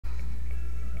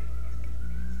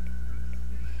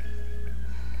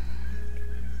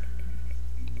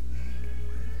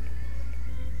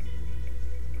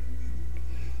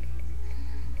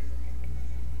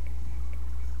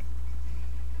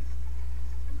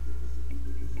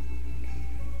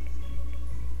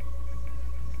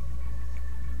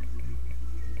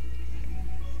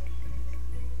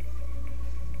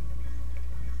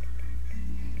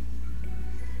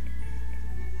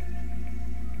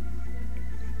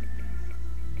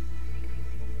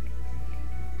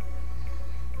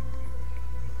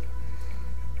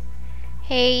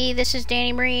Hey, this is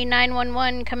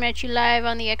DanieMarie911 coming at you live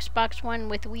on the Xbox One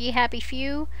with We Happy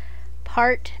Few,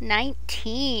 Part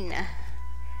 19.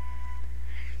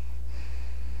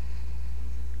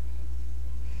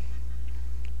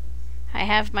 I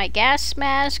have my gas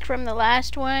mask from the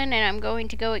last one, and I'm going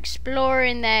to go explore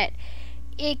in that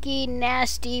icky,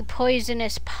 nasty,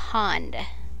 poisonous pond.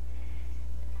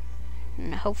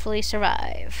 And hopefully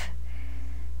survive.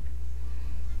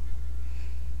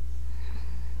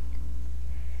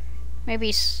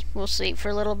 Maybe we'll sleep for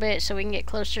a little bit so we can get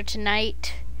closer to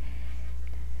night.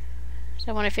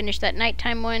 So I want to finish that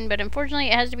nighttime one, but unfortunately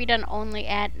it has to be done only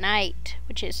at night,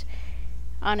 which is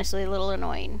honestly a little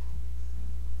annoying.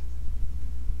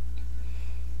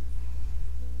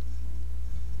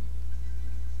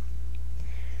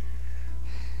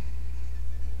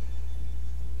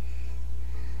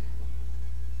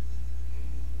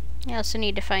 I also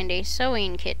need to find a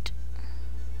sewing kit.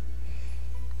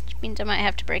 Means I might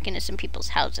have to break into some people's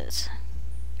houses.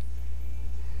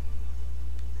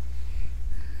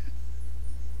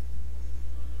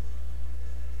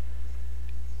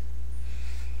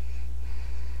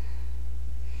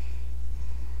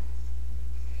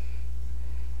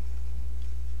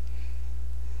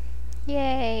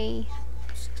 Yay!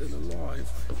 Still alive.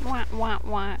 Wah wah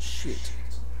wah. Shit.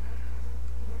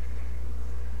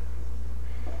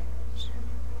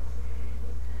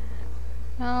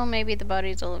 Well, maybe the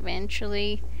bodies will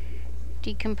eventually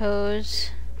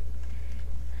decompose.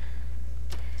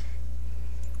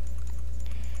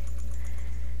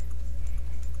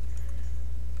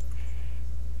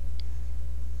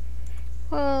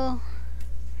 Well,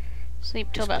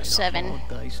 sleep till about 7.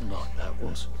 Hard day's night, that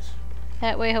was.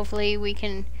 That way, hopefully, we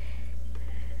can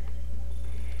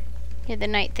get the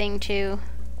night thing too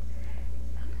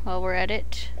while we're at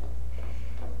it.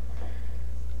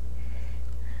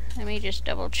 Let me just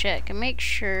double check and make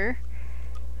sure.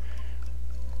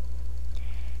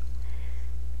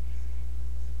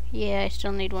 Yeah, I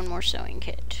still need one more sewing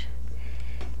kit.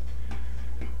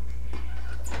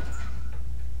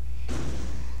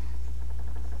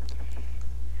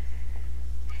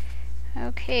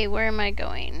 Okay, where am I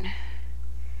going?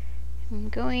 I'm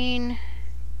going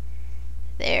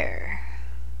there.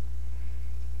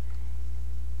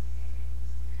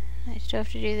 I still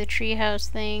have to do the treehouse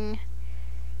thing.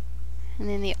 And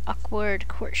then the awkward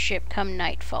courtship come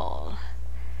nightfall.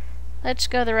 Let's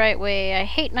go the right way. I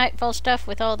hate nightfall stuff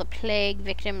with all the plague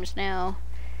victims now.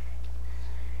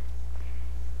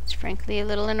 It's frankly a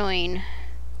little annoying.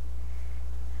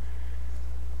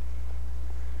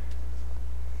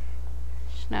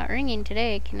 It's not ringing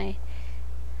today, can I?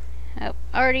 Oh,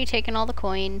 already taken all the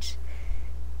coins.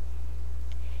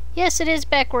 Yes, it is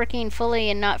back working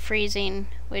fully and not freezing,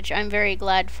 which I'm very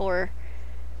glad for.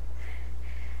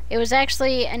 It was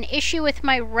actually an issue with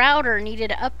my router,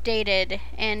 needed updated,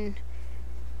 and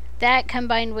that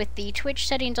combined with the Twitch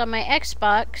settings on my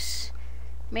Xbox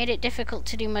made it difficult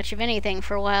to do much of anything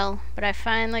for a while, but I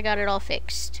finally got it all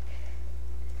fixed.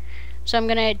 So I'm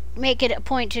going to make it a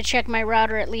point to check my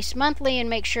router at least monthly and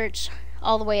make sure it's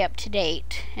all the way up to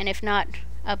date, and if not,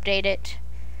 update it.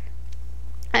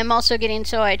 I'm also getting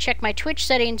so I check my Twitch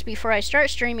settings before I start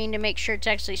streaming to make sure it's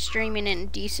actually streaming in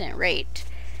decent rate.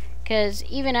 Because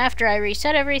even after I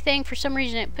reset everything, for some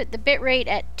reason it put the bitrate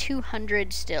at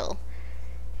 200 still.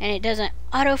 And it doesn't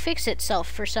auto-fix itself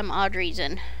for some odd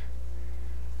reason.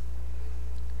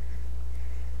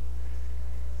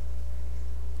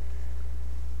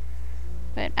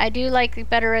 But I do like the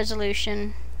better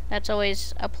resolution. That's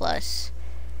always a plus.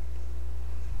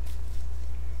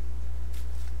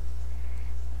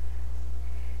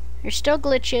 There's still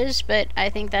glitches, but I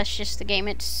think that's just the game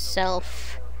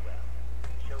itself.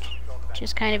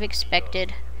 Just kind of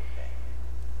expected.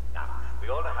 Now, we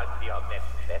all know how to be our best,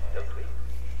 don't we?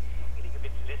 Feeling a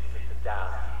bit listless and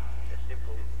down. A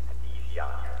simple and easy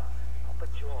answer. Proper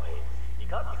joy. You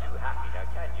can't be too happy now,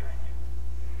 can you?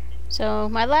 So,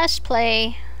 my last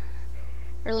play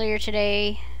earlier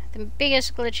today, the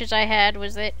biggest glitches I had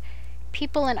was that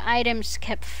people and items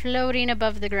kept floating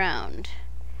above the ground.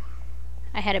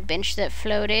 I had a bench that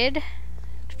floated,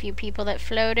 a few people that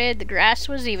floated, the grass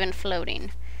was even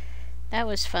floating. That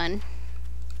was fun.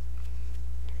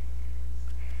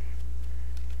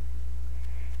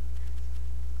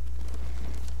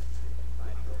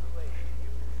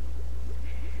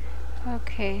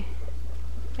 Okay.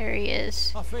 There he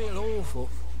is. I feel awful.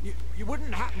 You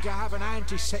wouldn't happen to have an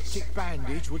antiseptic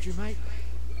bandage, would you, mate?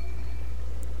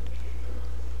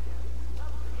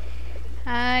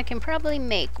 I can probably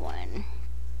make one.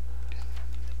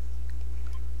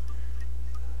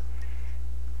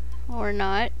 Or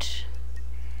not.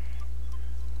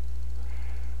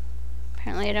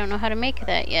 Apparently I don't know how to make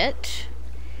that yet.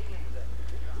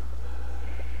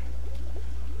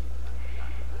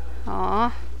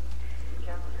 Aw.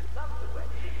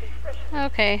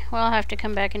 Okay, well I'll have to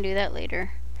come back and do that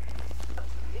later.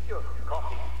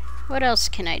 What else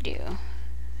can I do?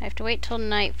 I have to wait till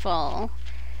nightfall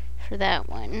for that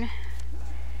one.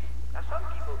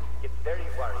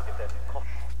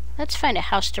 Let's find a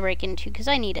house to break into, because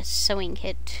I need a sewing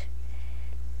kit.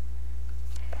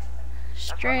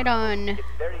 Straight on.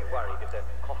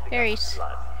 Berries.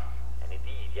 And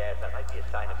indeed, yes, that might be a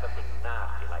sign of something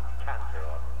nasty like cancer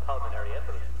or pulmonary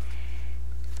embolism.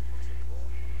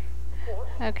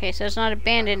 Okay, so it's not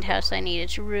abandoned house I need,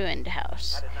 it's a ruined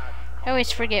house. I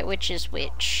always forget which is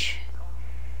which.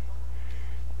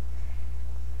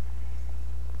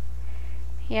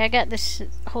 Yeah, I got this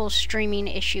whole streaming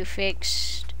issue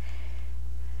fixed.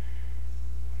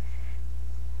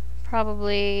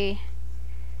 Probably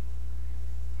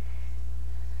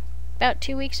about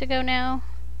 2 weeks ago now.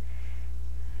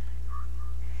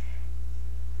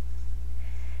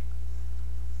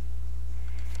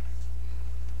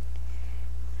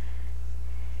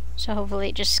 So hopefully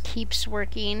it just keeps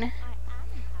working.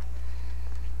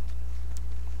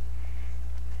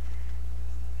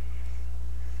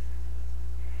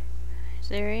 Is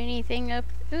there anything up?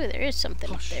 Ooh, there is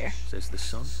something Hush, up there. says the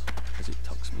sun as it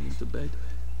tucks me into bed.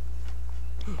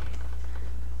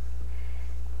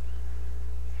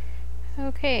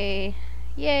 Okay.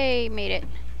 Yay, made it.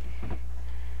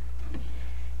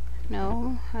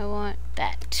 No, I want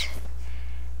that.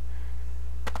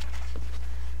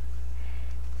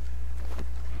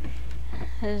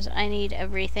 Because I need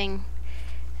everything.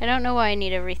 I don't know why I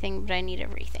need everything, but I need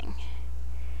everything.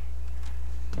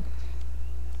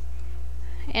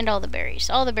 And all the berries.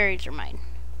 All the berries are mine.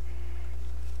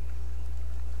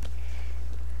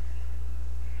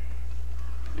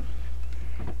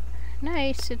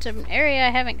 Nice. It's an area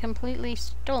I haven't completely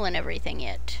stolen everything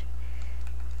yet.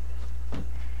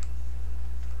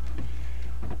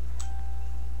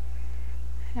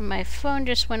 And my phone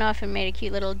just went off and made a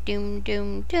cute little doom,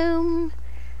 doom, doom.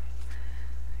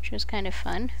 Which was kind of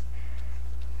fun.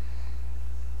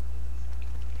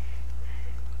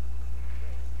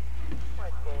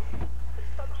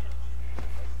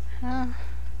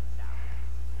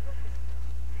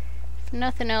 If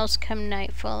nothing else, come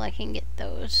nightfall, I can get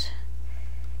those.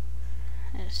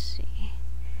 Let's see.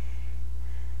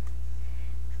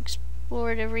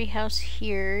 Explored every house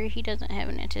here. He doesn't have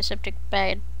an antiseptic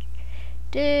bandage.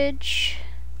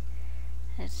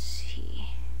 Let's see.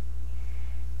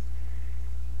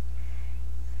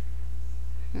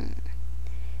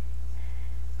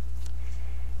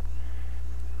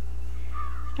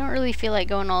 I don't really feel like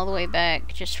going all the way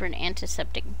back just for an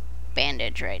antiseptic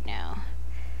bandage right now.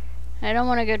 I don't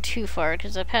want to go too far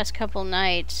because the past couple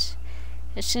nights,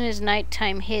 as soon as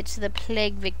nighttime hits, the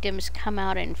plague victims come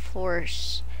out in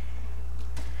force.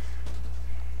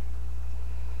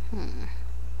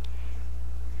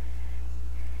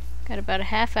 Got about a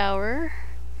half hour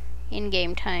in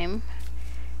game time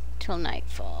till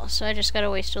nightfall, so I just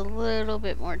gotta waste a little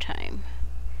bit more time.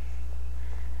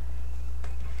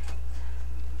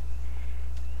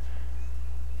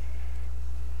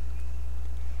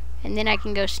 And then I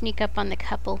can go sneak up on the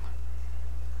couple.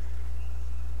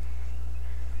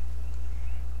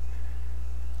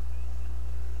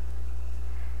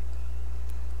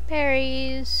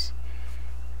 Berries.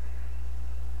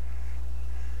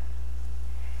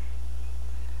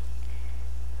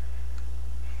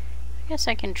 I guess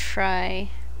I can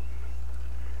try.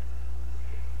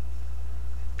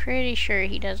 Pretty sure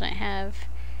he doesn't have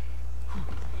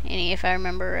any, if I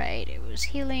remember right. It was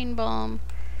healing balm.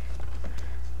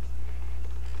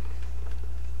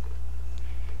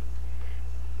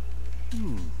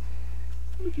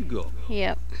 What have you got?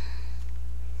 Yep.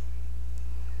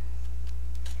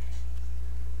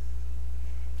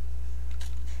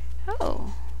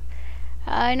 Oh.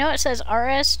 I know it says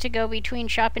RS to go between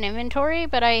shop and inventory,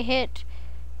 but I hit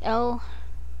L.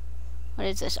 What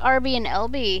is this? RB and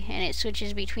LB, and it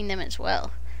switches between them as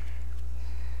well.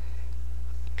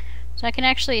 So I can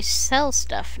actually sell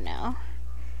stuff now.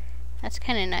 That's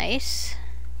kind of nice.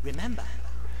 Remember,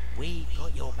 we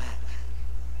got your back.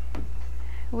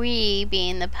 We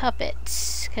being the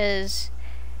puppets, because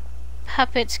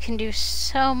puppets can do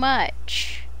so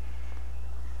much.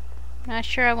 I'm not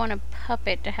sure I want a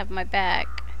puppet to have my back.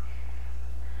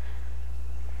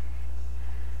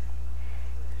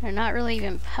 They're not really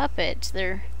even puppets,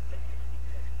 they're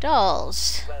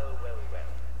dolls.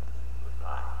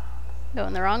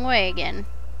 Going the wrong way again.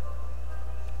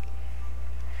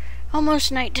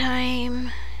 Almost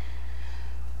nighttime.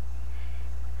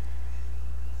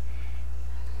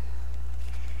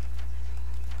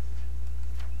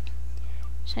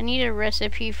 So I need a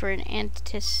recipe for an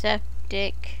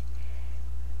antiseptic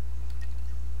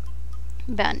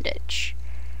bandage.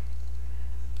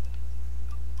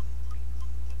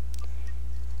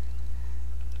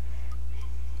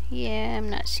 Yeah, I'm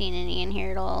not seeing any in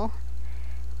here at all.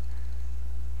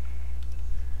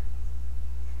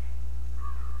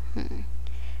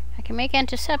 I can make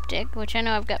antiseptic, which I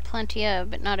know I've got plenty of,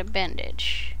 but not a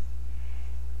bandage.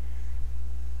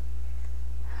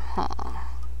 Huh.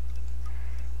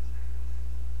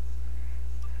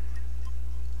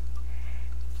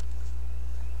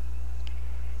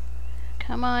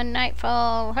 Come on,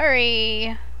 Nightfall, hurry!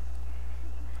 I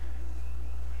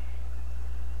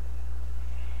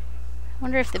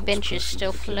wonder if the bench is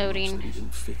still floating. He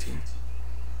didn't fit in.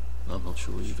 I'm not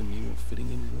sure he even knew what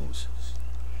fitting in was.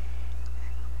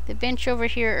 The bench over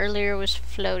here earlier was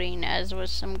floating, as was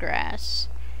some grass.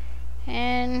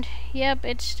 And, yep,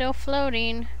 it's still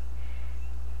floating.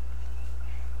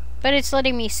 But it's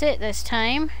letting me sit this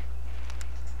time.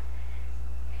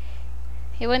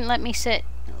 It wouldn't let me sit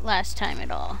last time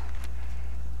at all.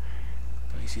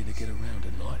 Easy to get around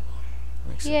at night.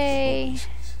 Except Yay! for the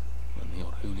bodies and the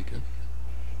odd hooligan.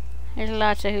 There's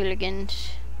lots of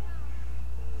hooligans.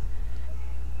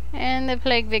 And the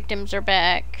plague victims are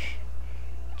back.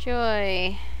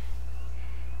 Joy.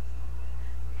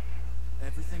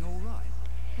 Everything all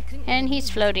right? And he's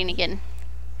floating again.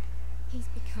 He's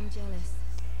become jealous.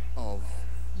 Of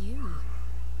You.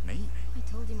 me?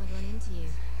 I told him I'd run into you,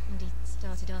 and he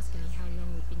started asking me how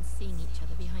long we'd been seeing each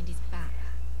other behind his back.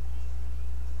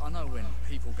 I know when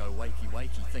people go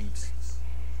wakey-wakey, things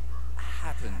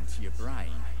happen to your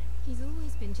brain. He's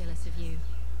always been jealous of you.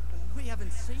 We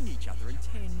haven't seen each other in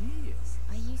 10 years.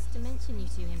 I used to mention you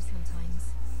to him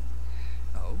sometimes.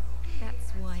 Oh?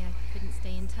 That's why I couldn't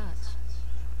stay in touch.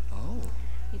 Oh.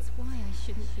 It's why I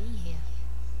shouldn't be here.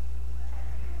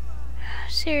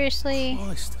 Seriously?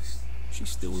 Christ, she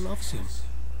still loves him.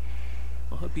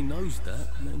 I hope he knows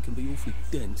that. Man can be awfully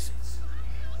dense.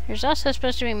 There's also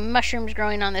supposed to be mushrooms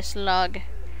growing on this log.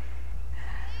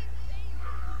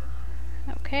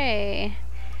 Okay.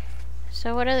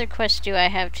 So what other quests do I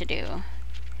have to do?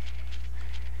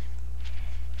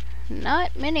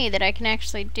 Not many that I can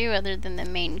actually do other than the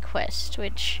main quest,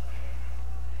 which...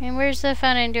 And where's the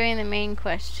fun in doing the main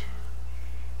quest?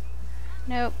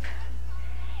 Nope.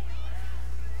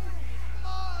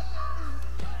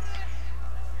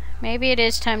 Maybe it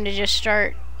is time to just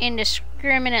start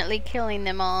indiscriminately killing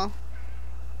them all.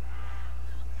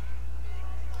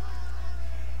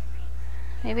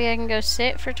 Maybe I can go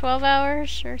sit for 12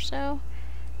 hours or so.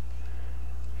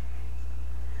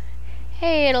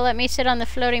 Hey, it'll let me sit on the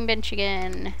floating bench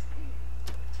again.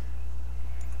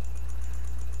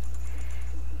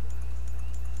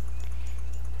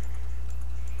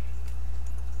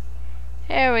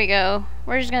 There we go.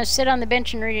 We're just gonna sit on the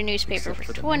bench and read a newspaper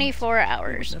for 24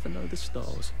 hours. Never know the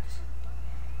stars.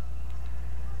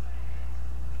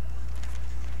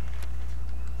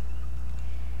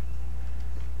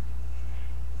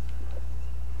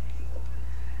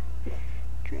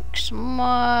 Drink some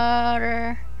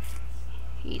water.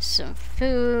 Eat some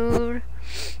food.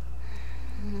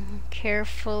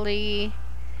 Carefully.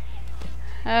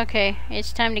 Okay,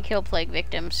 it's time to kill plague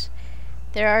victims.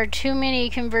 There are too many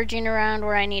converging around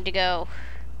where I need to go.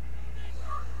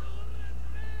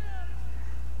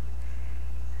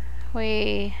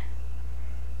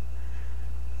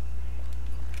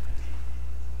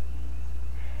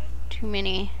 Too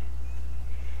many.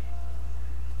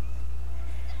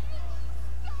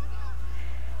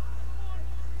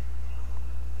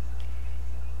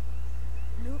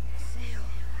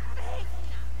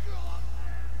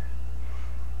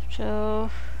 So,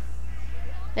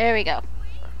 there we go.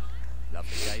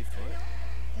 Lovely day for it.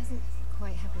 Doesn't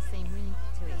quite have the same ring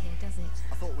to it here, does it?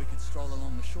 I thought we could stroll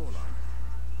along the shoreline.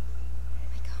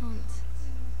 I can't.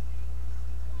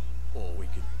 Or we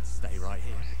could stay right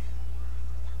here.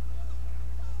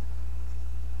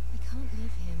 I can't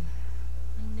leave him.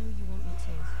 I know you want me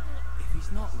to. If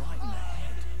he's not right in the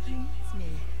head. He needs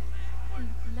me.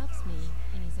 He loves me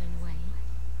in his own way.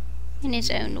 In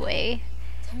his own way.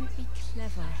 Don't be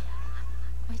clever.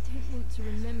 I don't want to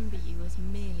remember you as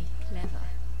merely clever.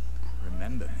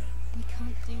 Remember me. We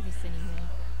can't do this anymore.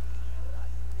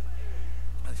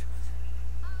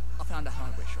 I found a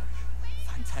hardware shop.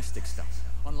 Fantastic stuff.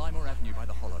 On Limor Avenue by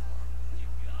the Hollow.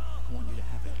 I want you to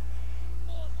have it.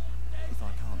 If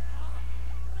I can't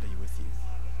be with you.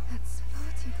 That's far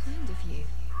too kind of you.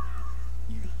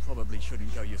 You probably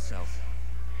shouldn't go yourself.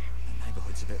 The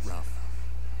neighborhood's a bit rough.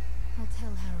 I'll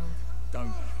tell Harold.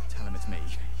 Don't tell him it's me.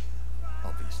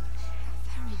 Obviously.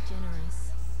 You're very generous.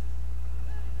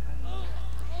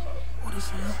 What is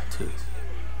he up to?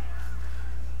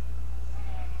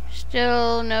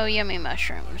 Still no yummy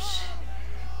mushrooms.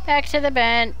 Back to the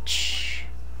bench.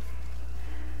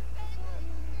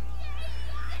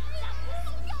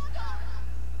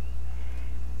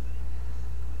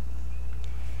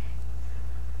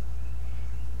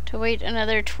 To wait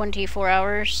another 24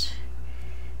 hours.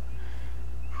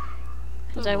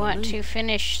 Because I want to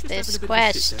finish this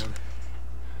quest.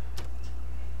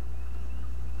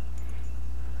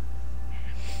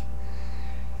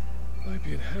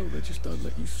 Maybe in hell they just don't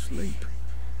let you sleep.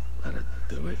 That'd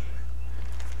do it.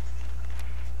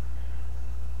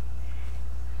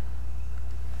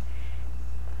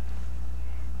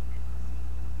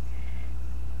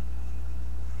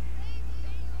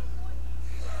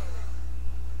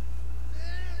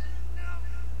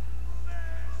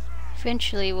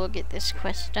 Eventually we'll get this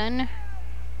quest done.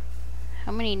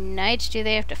 How many nights do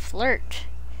they have to flirt?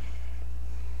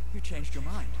 You changed your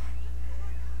mind.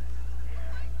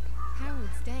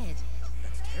 Harold's dead.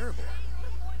 That's terrible.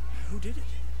 Who did it?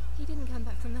 He didn't come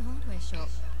back from the hardware shop.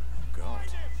 Oh God.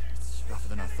 It's rougher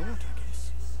than I thought, I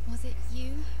guess. Was it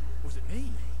you? Was it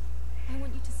me? I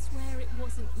want you to swear it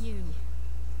wasn't you.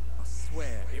 I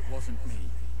swear it wasn't me.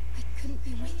 I couldn't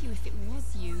be with you if it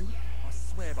was you. I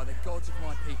swear by the gods of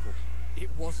my people, it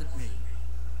wasn't me.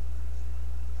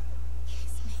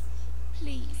 Kiss me.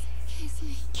 Please, kiss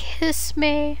me. Kiss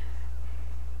me.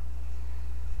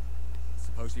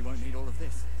 Suppose we won't need all of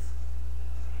this.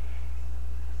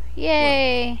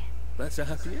 Yay. That's a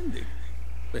happy ending.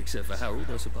 Except for Harold,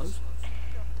 I suppose.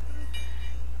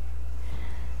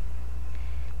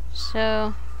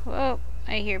 So, whoa,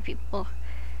 I hear people.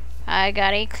 I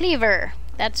got a cleaver.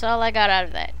 That's all I got out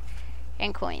of that.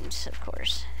 And coins, of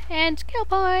course. And skill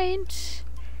points.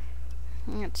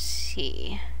 Let's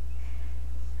see.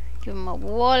 Give him a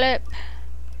wallop.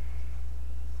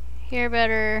 Hear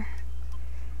better.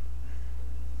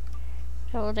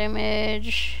 Double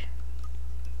damage.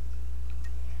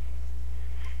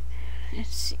 Let's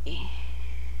see.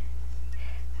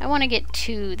 I want to get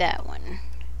to that one.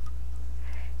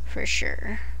 For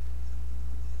sure.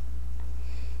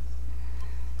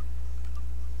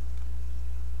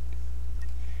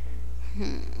 I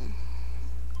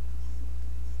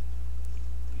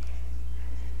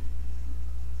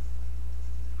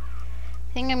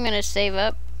think I'm gonna save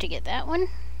up to get that one.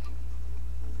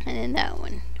 And then that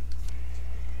one.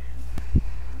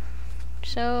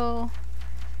 So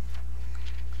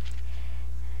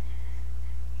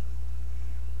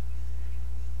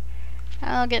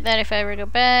I'll get that if I ever go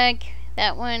back.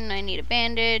 That one I need a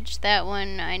bandage. That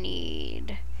one I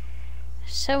need a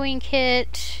sewing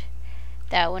kit.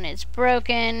 That one is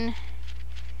broken.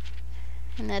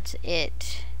 And that's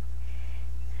it.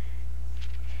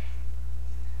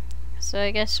 So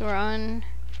I guess we're on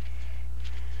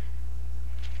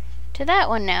to that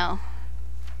one now.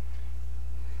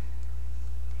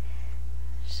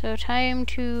 So time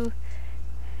to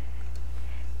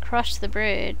cross the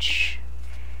bridge.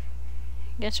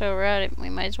 Guess while we're at it, we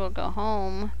might as well go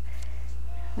home.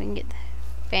 We can get the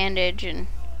bandage and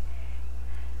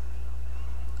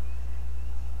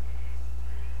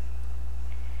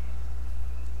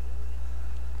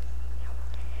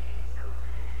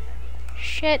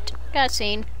shit, got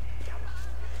seen.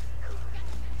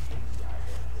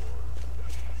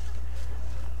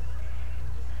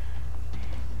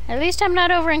 At least I'm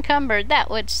not over encumbered. That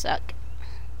would suck.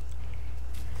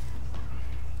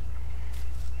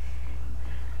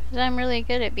 'Cause I'm really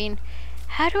good at being...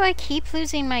 How do I keep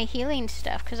losing my healing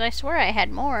stuff? Because I swear I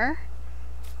had more.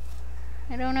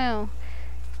 I don't know.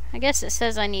 I guess it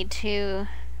says I need to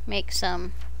make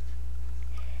some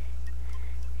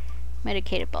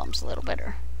medicated bombs a little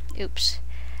better. Oops.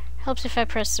 Helps if I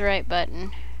press the right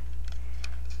button.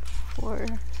 4,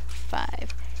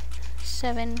 5,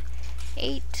 7,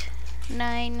 8,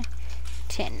 9,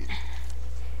 10.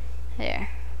 There.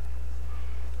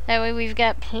 That way we've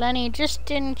got plenty just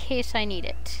in case I need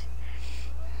it.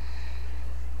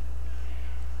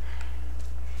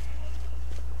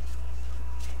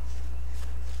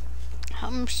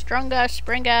 Stronger,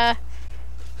 Springer.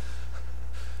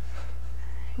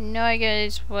 No, I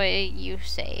guess what you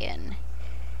saying.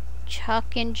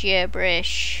 Chalk and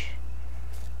gibberish.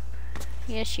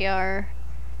 Yes, you are.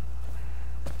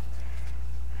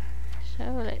 So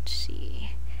let's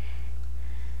see.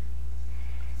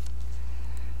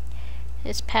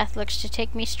 This path looks to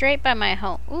take me straight by my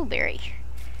home. Ooh, berry.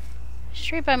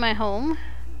 Straight by my home.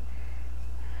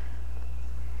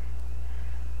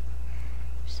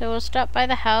 So we'll stop by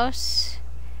the house.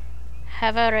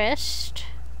 Have a rest.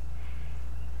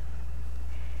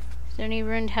 Is there any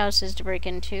ruined houses to break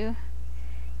into?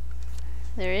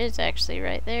 There is actually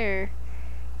right there.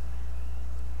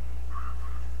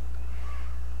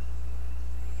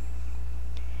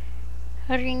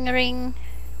 Ring ring.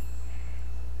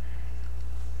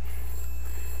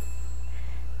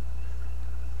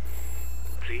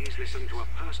 Please listen to a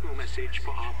personal message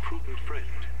for our prudent friend.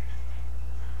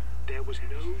 There was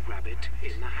no rabbit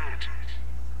in the hat.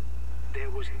 There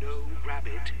was no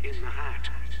rabbit in the hat.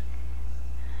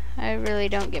 I really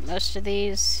don't get most of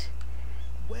these.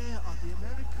 Where are the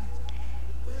Americans?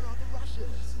 Where are the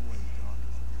Russians?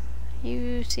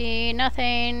 You see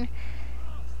nothing.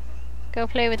 Go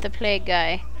play with the plague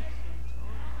guy.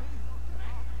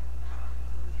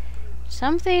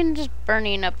 Something's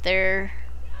burning up there.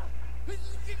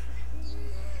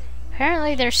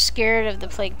 Apparently they're scared of the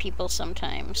plague people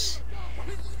sometimes.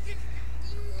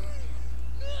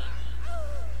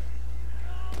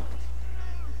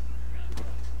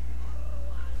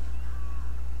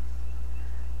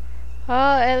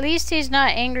 Oh, at least he's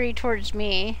not angry towards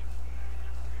me.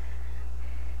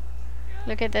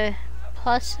 Look at the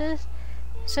pluses.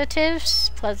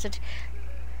 Positive.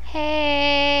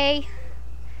 Hey!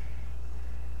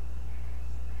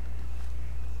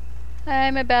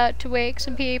 I'm about to wake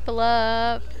some people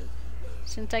up.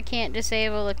 Since I can't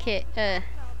disable a kit,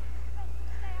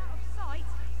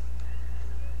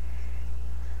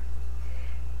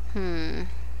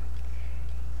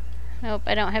 Nope,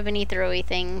 I don't have any throwy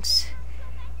things.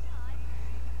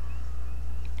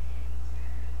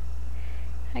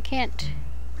 I can't.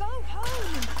 Go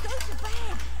home! Go to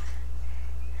bed!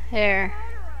 There.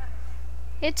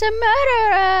 It's a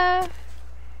murderer!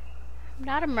 I'm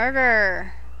not a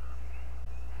murderer.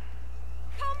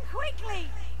 Come quickly!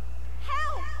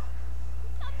 Help!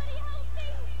 Somebody help me!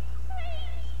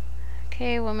 Please!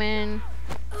 Okay, woman.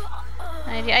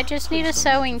 I just need a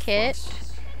sewing kit.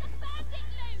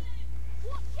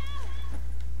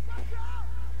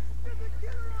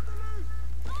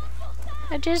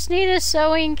 I just need a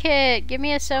sewing kit. Give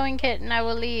me a sewing kit and I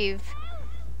will leave.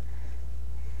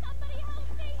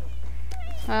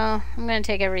 Well, I'm gonna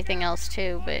take everything else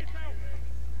too, but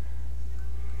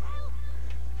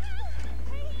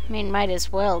I mean, might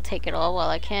as well take it all while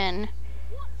I can.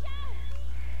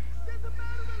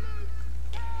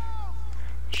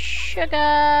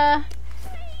 Sugar.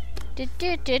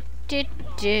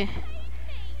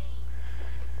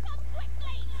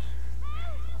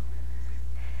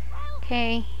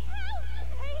 Okay.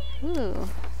 Ooh.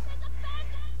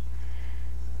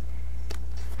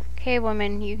 Okay,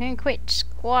 woman, you can quit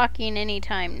squawking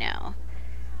anytime now.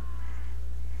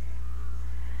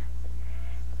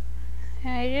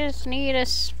 I just need a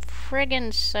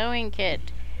friggin' sewing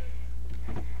kit.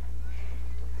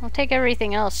 I'll take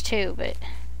everything else too, but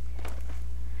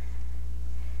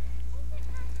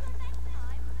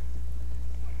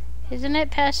isn't it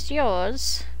past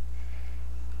yours?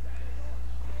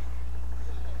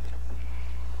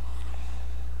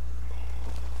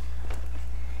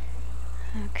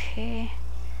 Okay.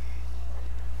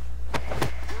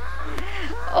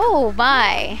 Oh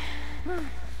my!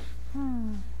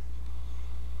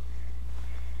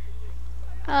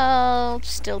 I'll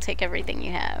still take everything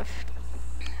you have.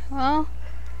 Well,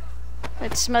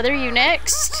 let's smother you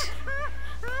next.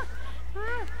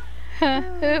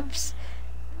 Oops.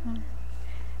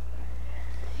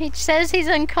 He says he's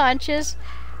unconscious.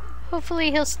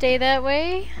 Hopefully he'll stay that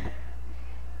way.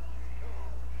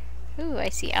 Ooh, I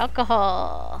see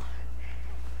alcohol.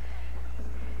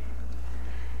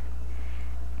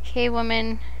 Okay,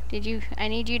 woman. I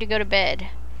need you to go to bed.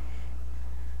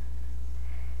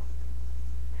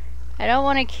 I don't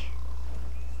want to...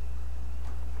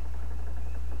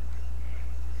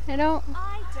 I don't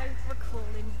recall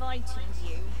inviting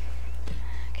you.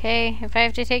 Okay, if I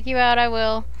have to take you out, I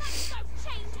will. Don't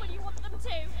change when you want them to.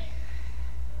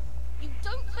 You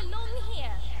don't belong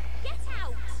here. Get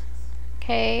out.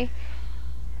 Okay.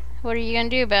 What are you gonna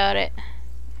do about it?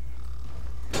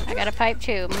 I got a pipe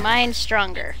too. Mine's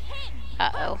stronger.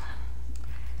 Uh-oh.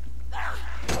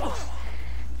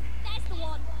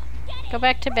 Go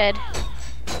back to bed.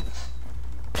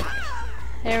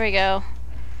 There we go.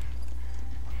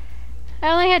 I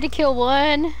only had to kill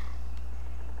one.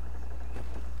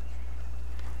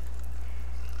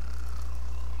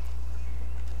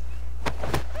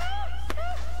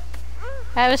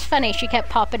 That was funny. She kept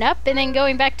popping up and then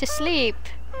going back to sleep.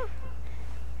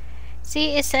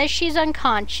 See, it says she's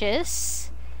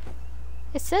unconscious.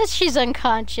 It says she's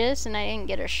unconscious, and I didn't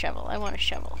get her shovel. I want a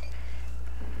shovel.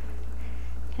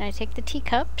 Can I take the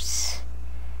teacups?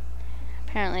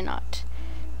 Apparently not.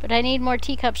 But I need more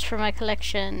teacups for my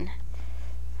collection.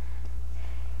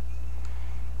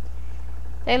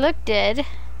 They look dead.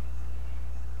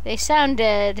 They sound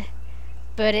dead,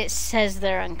 but it says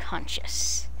they're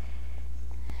unconscious.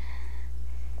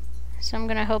 So I'm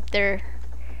gonna hope they're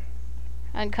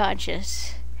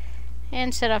unconscious.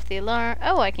 And set off the alarm.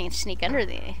 Oh, I can sneak under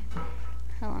the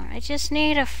alarm. I just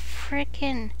need a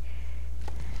frickin'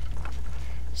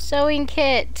 sewing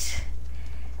kit.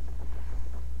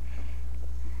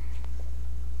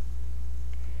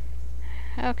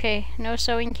 Okay, no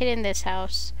sewing kit in this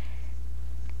house.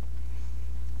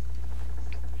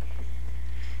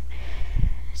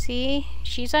 See?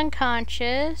 She's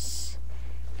unconscious.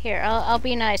 Here, I'll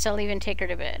be nice. I'll even take her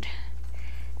to bed.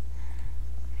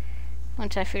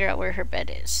 Once I figure out where her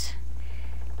bed is.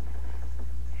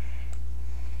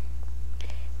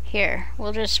 Here,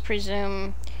 we'll just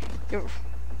presume...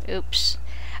 Oops.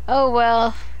 Oh,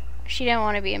 well, she didn't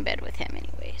want to be in bed with him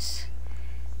anyways.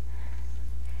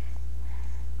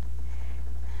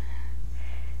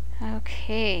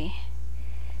 Okay.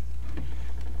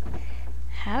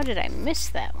 How did I miss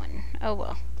that one? Oh,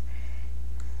 well.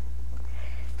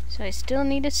 So I still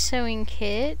need a sewing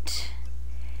kit.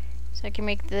 So I can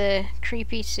make the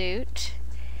creepy suit.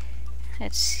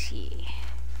 Let's see.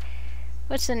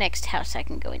 What's the next house I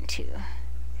can go into?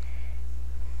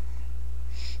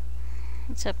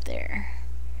 What's up there?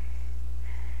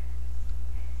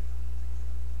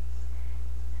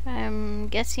 I'm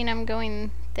guessing I'm going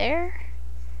there?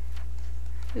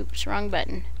 Oops, wrong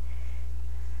button.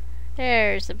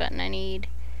 There's the button I need.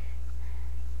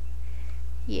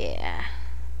 Yeah.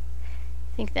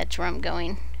 I think that's where I'm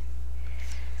going.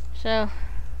 So...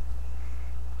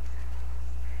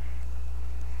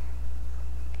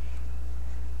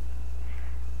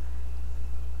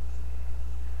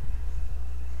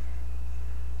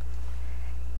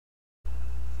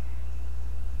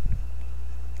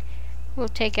 we'll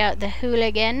take out the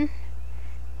hooligan.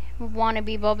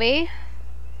 Wannabe Bobby.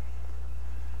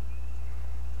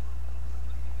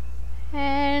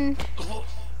 And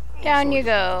down you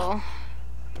go.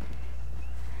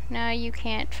 Now you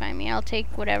can't find me. I'll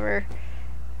take whatever.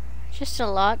 Just a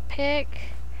lockpick.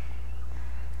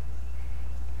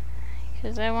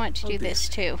 Because I want to do this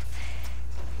too.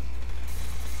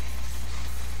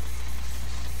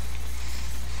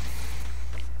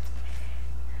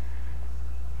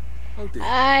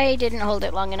 I didn't hold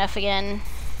it long enough again.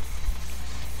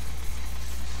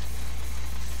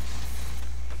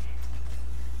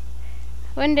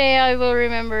 One day I will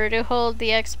remember to hold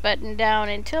the X button down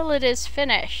until it is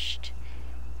finished.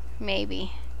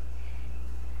 Maybe.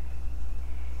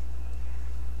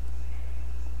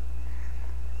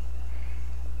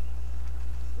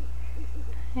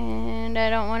 And I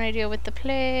don't want to deal with the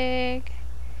plague.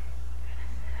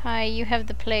 Hi, you have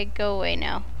the plague. Go away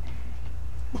now.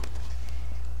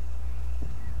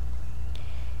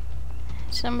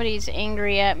 Somebody's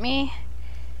angry at me.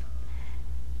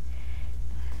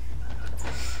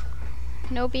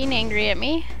 No being angry at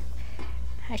me.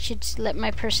 I should let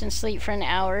my person sleep for an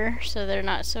hour so they're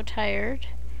not so tired.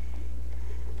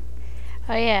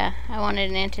 Oh yeah, I wanted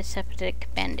an antiseptic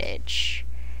bandage.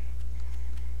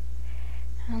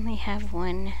 I only have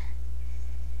one.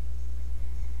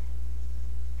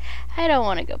 I don't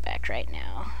want to go back right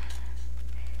now.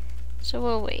 So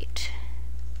we'll wait.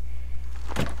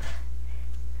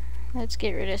 Let's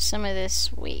get rid of some of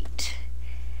this weight.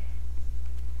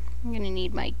 I'm gonna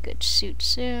need my good suit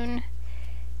soon.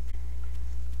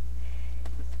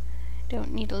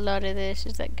 Don't need a lot of this.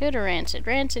 Is that good or rancid?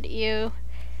 Rancid, ew.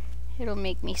 It'll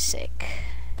make me sick.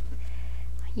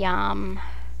 Yum.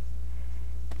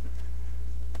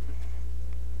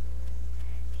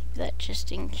 Keep that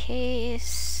just in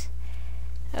case.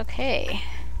 Okay.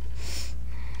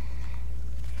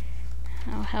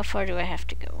 Oh, how far do I have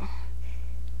to go?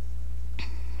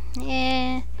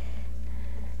 Yeah.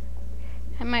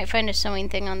 I might find a sewing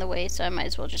thing on the way, so I might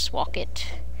as well just walk it.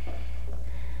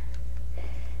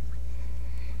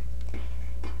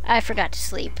 I forgot to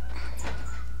sleep.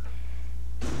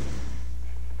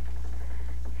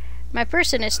 My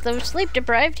person is so sleep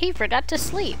deprived, he forgot to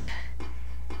sleep.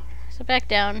 So back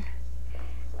down.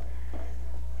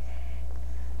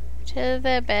 To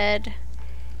the bed.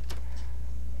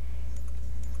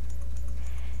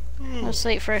 We'll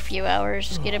sleep for a few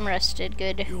hours, get him rested,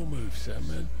 good. Your move,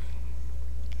 Sandman.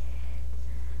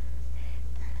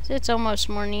 So it's almost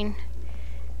morning,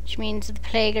 which means the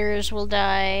plaguers will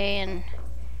die and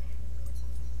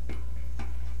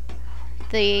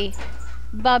the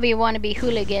Bobby wannabe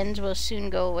hooligans will soon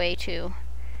go away too.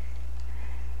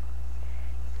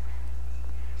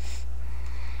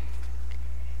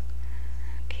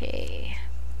 Okay.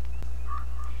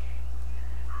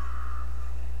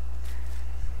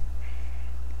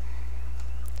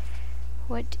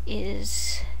 What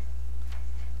is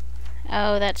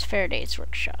Oh, that's Faraday's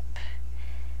workshop.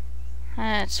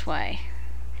 That's why.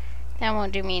 That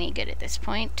won't do me any good at this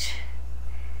point.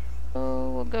 Oh,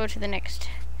 we'll go to the next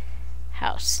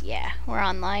house. Yeah, we're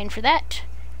online for that.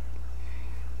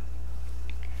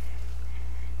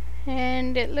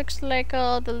 And it looks like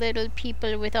all the little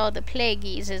people with all the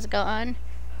plagueies is gone.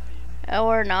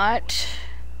 Or not.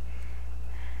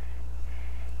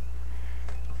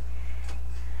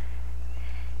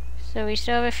 So we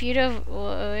still have a few to...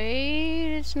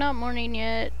 Wait, it's not morning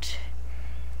yet.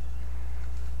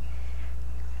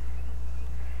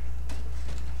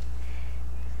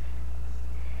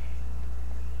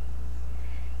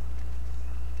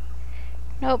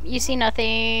 Nope, you see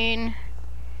nothing.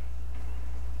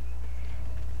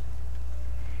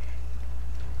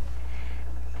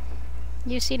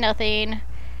 You see nothing.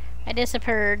 I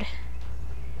disappeared.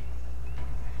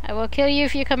 I will kill you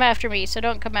if you come after me, so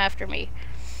don't come after me.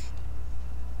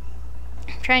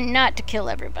 I'm trying not to kill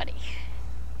everybody.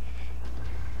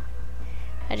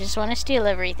 I just want to steal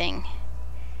everything.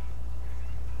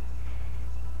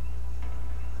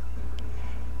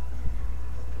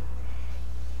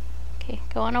 Okay,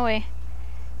 go on away.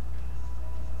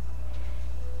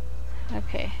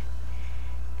 Okay.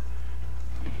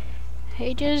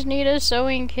 I just need a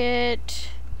sewing kit.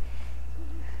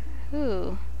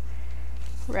 Ooh.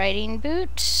 Riding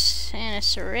boots and a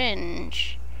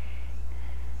syringe.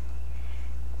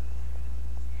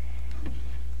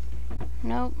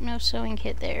 Nope, no sewing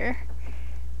kit there.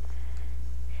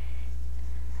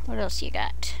 What else you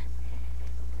got?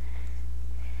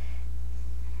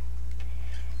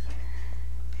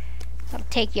 I'll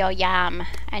take your yam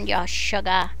and your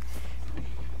sugar.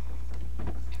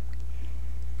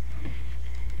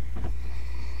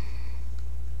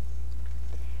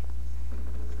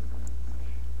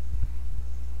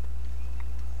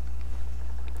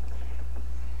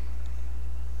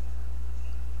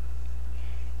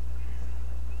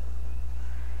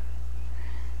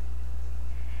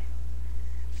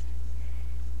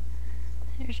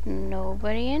 There's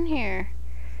nobody in here.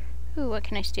 Ooh, what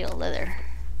can I steal? Leather.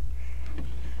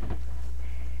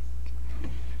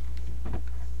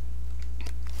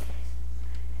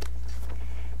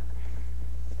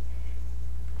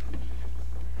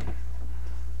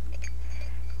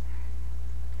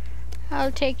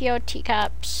 I'll take your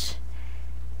teacups.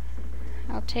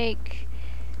 I'll take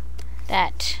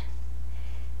that.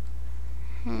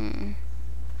 And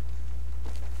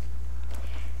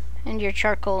your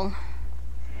charcoal.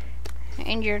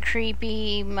 And your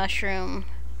creepy mushroom.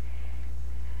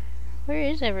 Where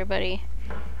is everybody?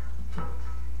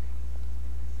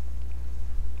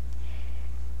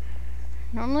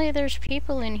 Normally there's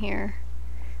people in here.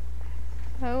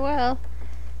 Oh well.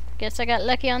 Guess I got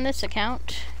lucky on this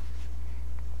account.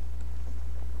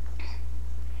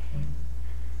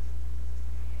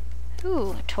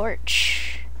 Ooh, a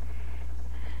torch.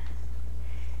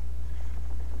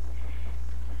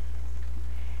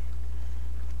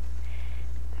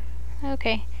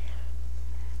 Okay.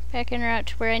 Back en route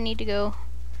to where I need to go.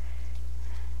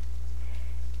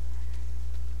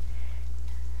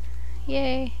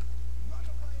 Yay.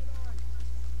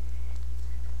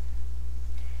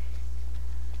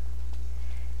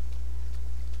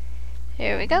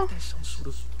 There we go. There's some sort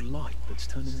of blight that's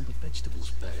turning all the vegetables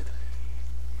bad.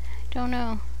 Don't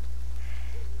know.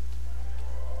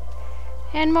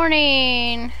 And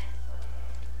morning.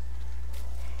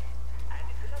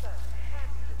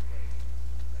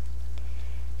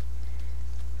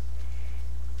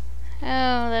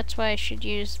 Oh, that's why I should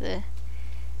use the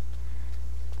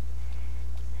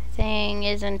thing,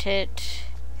 isn't it?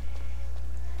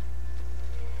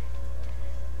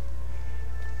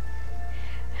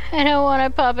 I don't want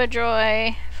to pop a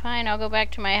joy. Fine, I'll go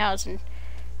back to my house and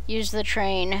use the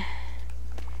train.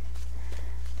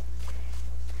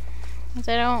 Because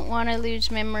I don't want to lose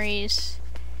memories.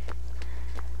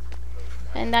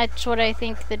 And that's what I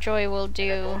think the joy will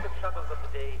do.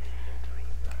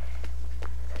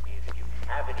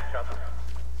 Have any trouble?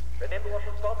 Remember what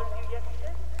was bothering you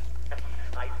yesterday?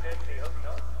 I certainly hope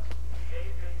not.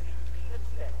 Today's going to be even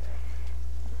better.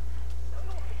 Now,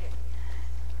 don't forget.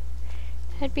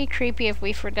 It'd be creepy if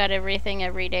we forgot everything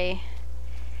every day.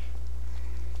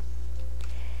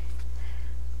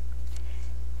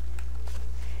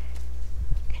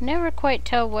 Can never quite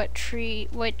tell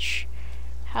which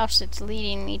house it's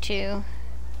leading me to.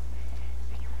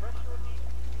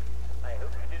 I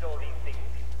hope you did all these things,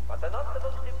 but they're not the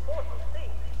most important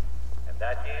thing. And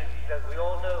that is, as we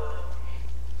all know,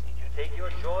 did you take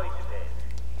your joy to bed?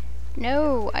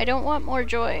 No, I don't want more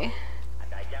joy.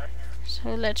 And I guarantee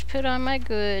So let's put on my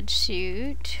good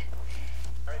suit.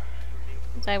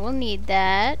 I will need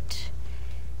that.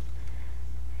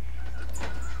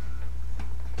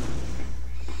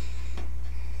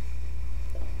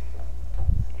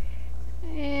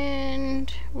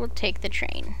 we'll take the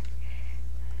train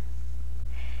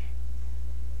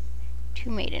to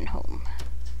Maidenholm.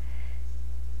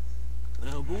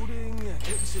 Now boarding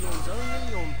Epsilon's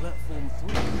only on platform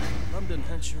 3, London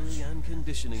Hatchery and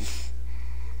Conditioning.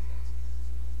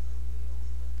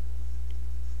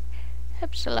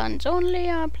 Epsilon's only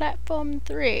on platform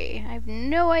 3. I have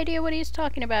no idea what he's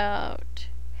talking about.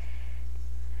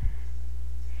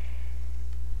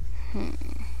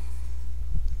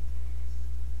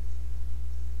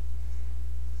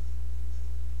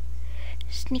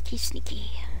 Sneaky,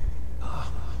 sneaky.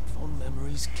 Fond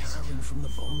memories carrying from the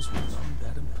bombs with Mum,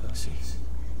 Dad and Percy.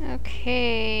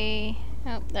 Okay.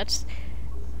 Oh, that's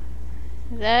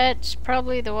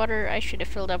probably the water. I should have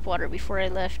filled up water before I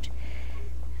left.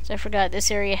 So I forgot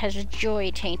this area has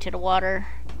joy-tainted water.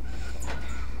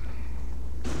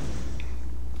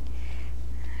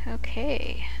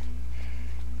 Okay.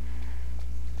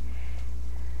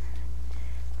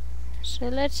 So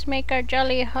let's make our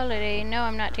jolly holiday. No,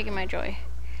 I'm not taking my joy.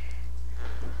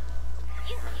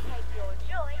 You take your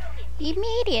joy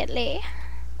immediately.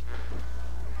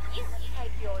 You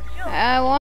take your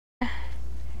joy.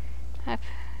 I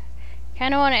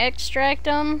kind of want to extract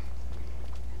them,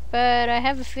 but I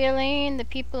have a feeling the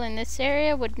people in this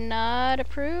area would not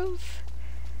approve.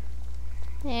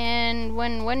 And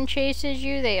when one chases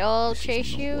you, they all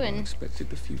chase you, and I expected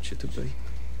the future to be.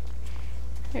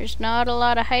 There's not a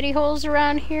lot of hidey holes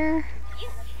around here. You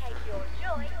take your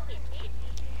joy immediately.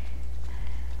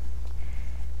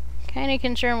 Kind of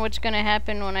concerned what's going to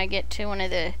happen when I get to one of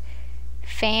the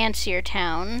fancier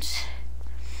towns.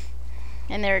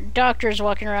 And there are doctors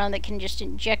walking around that can just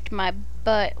inject my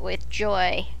butt with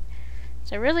joy.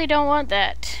 So I really don't want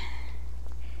that.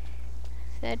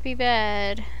 That'd be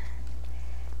bad.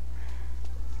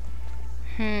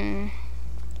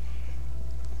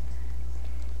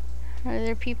 Are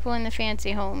there people in the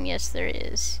fancy home? Yes, there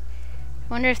is.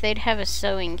 I wonder if they'd have a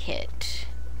sewing kit.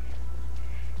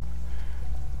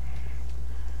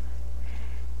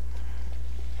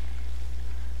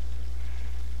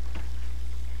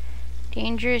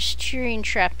 Dangerous Turing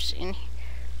traps in here.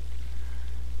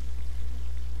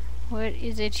 What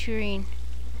is a Turing?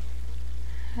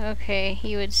 Okay,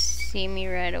 he would see me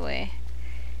right away.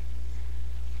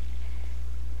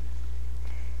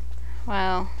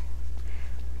 Wow.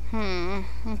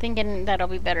 I'm thinking that'll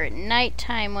be better at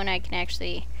nighttime when I can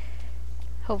actually...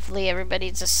 Hopefully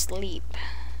everybody's asleep.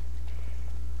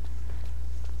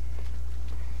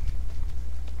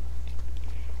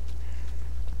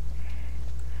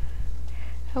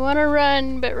 I want to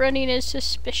run, but running is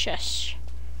suspicious.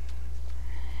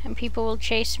 And people will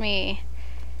chase me.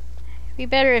 It'd be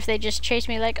better if they just chase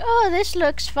me like, oh, this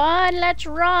looks fun, let's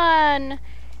run!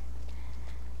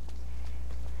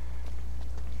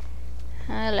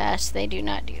 Alas, they do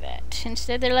not do that.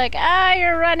 Instead, they're like, ah,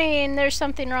 you're running, there's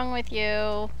something wrong with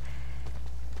you.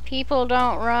 People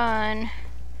don't run.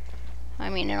 I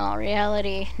mean, in all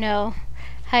reality, no,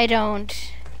 I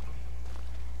don't.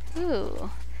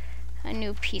 Ooh, a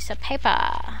new piece of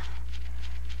paper.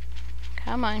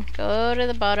 Come on, go to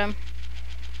the bottom.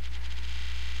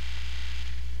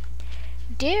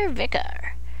 Dear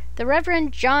Vicar, the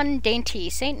Reverend John Dainty,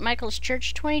 St. Michael's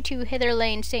Church, 22 Hither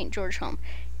Lane, St. George Home.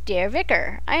 Dear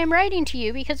Vicar, I am writing to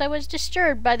you because I was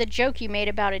disturbed by the joke you made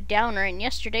about a downer in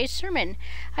yesterday's sermon.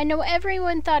 I know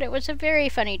everyone thought it was a very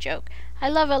funny joke. I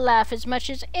love a laugh as much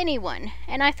as anyone,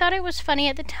 and I thought it was funny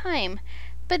at the time.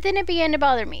 But then it began to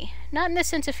bother me. Not in the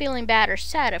sense of feeling bad or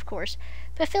sad, of course,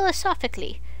 but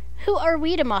philosophically. Who are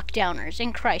we to mock downers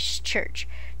in Christ's church?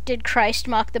 Did Christ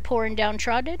mock the poor and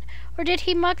downtrodden? Or did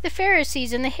he mock the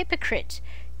Pharisees and the hypocrites?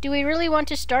 Do we really want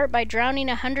to start by drowning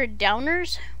 100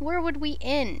 downers? Where would we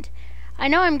end? I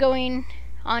know I'm going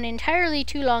on entirely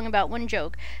too long about one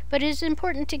joke, but it is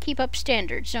important to keep up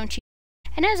standards, don't you?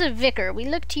 And as a vicar, we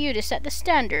look to you to set the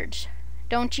standards,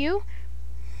 don't you?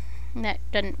 That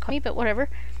doesn't call me, but whatever.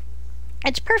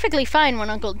 It's perfectly fine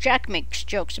when Uncle Jack makes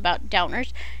jokes about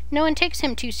downers. No one takes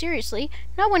him too seriously,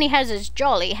 not when he has his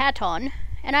jolly hat on.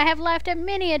 And I have laughed at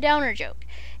many a downer joke.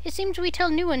 It seems we tell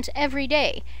new ones every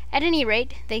day. At any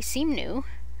rate, they seem new.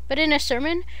 But in a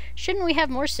sermon, shouldn't we have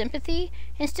more sympathy?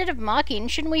 Instead of mocking,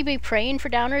 shouldn't we be praying for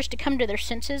downers to come to their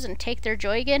senses and take their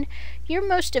joy again? You're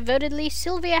most devotedly,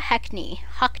 Sylvia Hackney.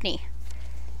 Can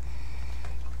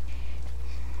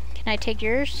I take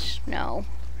yours? No.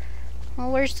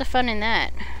 Well, where's the fun in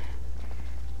that?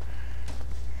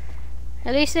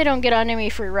 At least they don't get onto me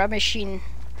for rummaging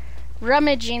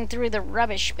through the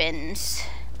rubbish bins.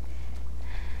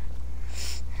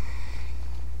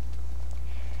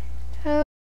 Oh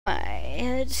my,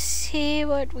 let's see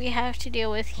what we have to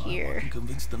deal with here. I can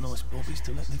convince the nice bobbies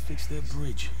to let me fix their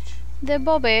bridge. the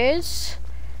bobbies.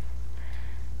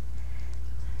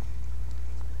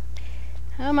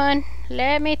 Come on,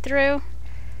 let me through.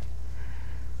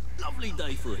 Lovely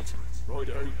day for it.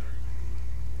 Righto.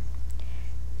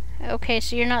 Okay,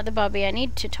 so you're not the Bobby I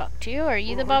need to talk to. Are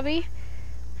you the Bobby?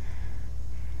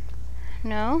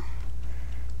 No?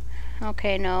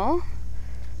 Okay, no.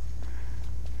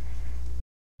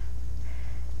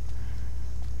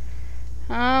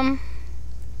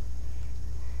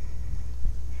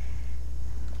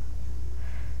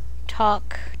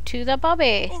 Talk to the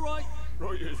Bobby. Alright.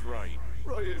 Right is right.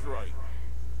 Right is right.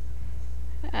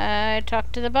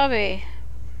 Talk to the Bobby.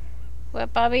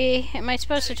 What Bobby am I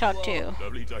supposed to talk to?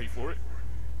 Lovely day for it.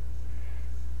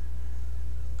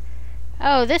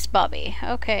 Oh, this Bobby.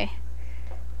 Okay.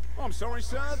 I'm sorry,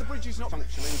 sir. The bridge is not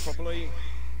functioning properly.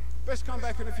 Best come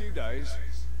back in a few days.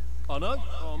 I know.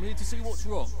 I'm here to see what's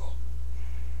wrong.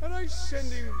 Are they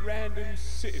sending random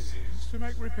citizens to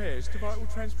make repairs to vital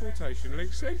transportation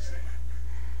links, then?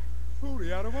 Pull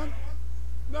the other one?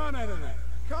 No.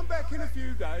 Come back in a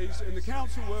few days and the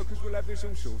council workers will have this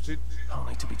all sorted. I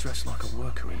need to be dressed like a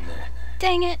worker in there.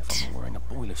 Dang it. If I'm wearing a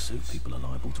boiler suit, people are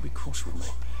liable to be cross with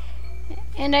me.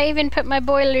 And I even put my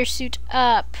boiler suit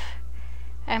up.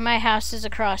 And my house is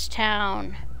across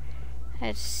town.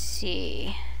 Let's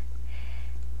see.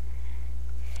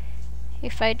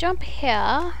 If I jump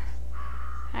here,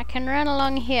 I can run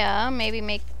along here, maybe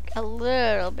make a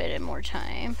little bit of more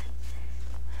time.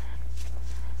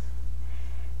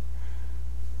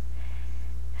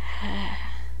 I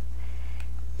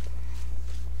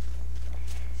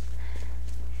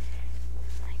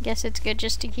guess it's good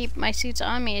just to keep my suits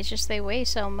on me, it's just they weigh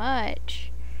so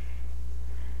much.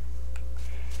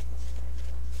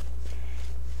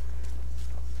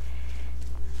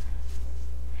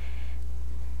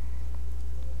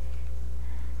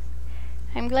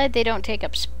 I'm glad they don't take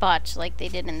up spots like they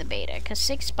did in the beta, because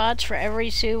 6 spots for every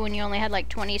suit when you only had like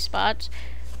 20 spots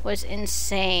was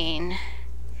insane.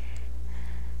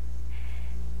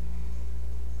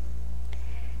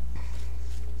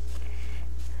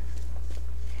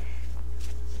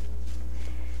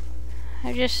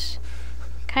 I just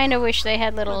kind of wish they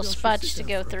had little spots to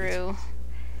go through.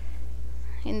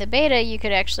 In the beta, you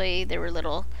could actually, there were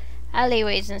little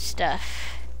alleyways and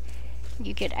stuff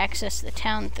you could access the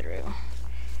town through.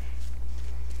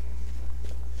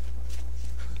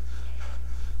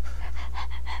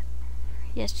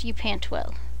 Yes, you pant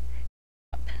well.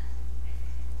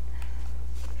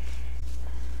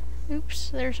 Oops,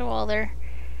 there's a wall there.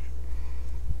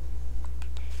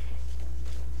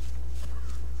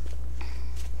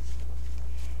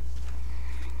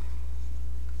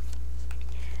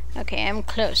 Okay, I'm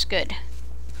close. Good.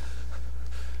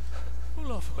 We'll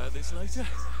laugh about this later.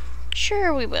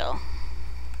 Sure we will.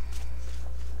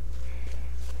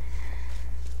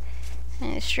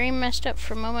 And the stream messed up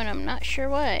for a moment. I'm not sure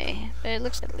why, but it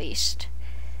looks at least.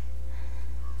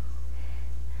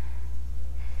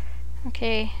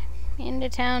 Okay, into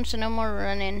town, so no more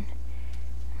running.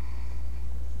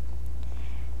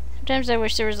 Sometimes I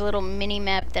wish there was a little mini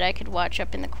map that I could watch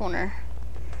up in the corner.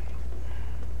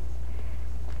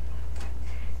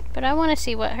 But I want to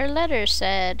see what her letter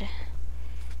said.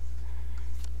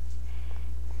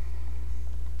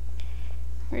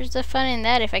 Where's the fun in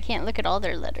that if I can't look at all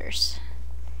their letters?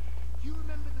 You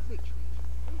remember the victory?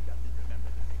 Who doesn't remember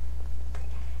the victory?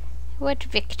 What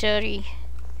victory?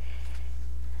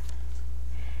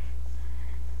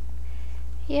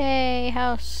 Yay,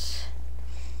 house.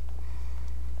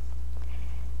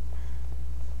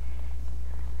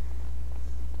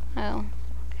 Oh.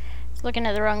 It's looking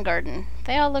at the wrong garden.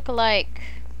 They all look alike.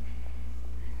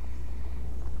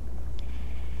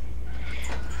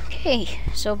 Okay,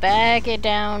 so back it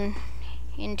down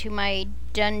into my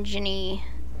dungeony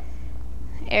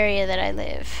area that I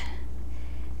live.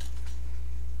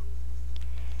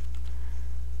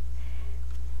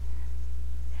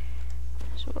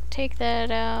 So we'll take that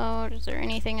out. Is there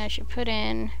anything I should put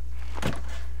in?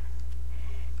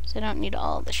 So I don't need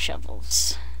all the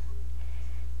shovels.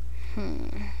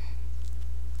 I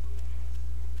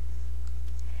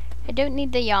don't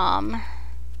need the yam.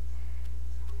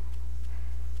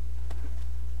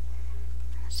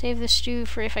 Save the stew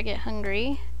for if I get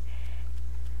hungry.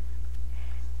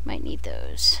 Might need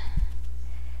those.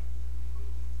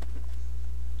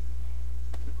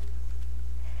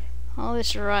 All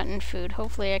this rotten food.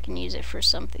 Hopefully I can use it for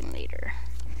something later.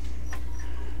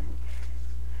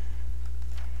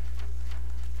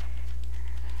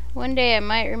 One day I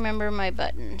might remember my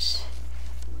buttons.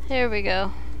 There we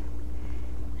go.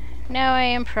 Now I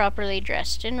am properly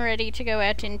dressed and ready to go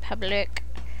out in public.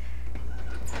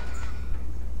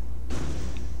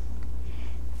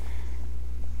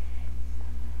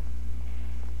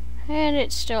 And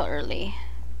it's still early.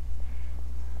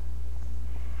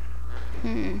 You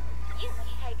must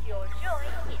take your joy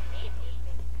in it.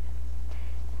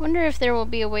 Wonder if there will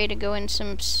be a way to go in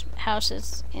some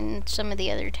houses in some of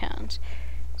the other towns.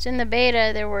 So in the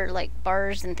beta, there were like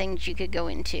bars and things you could go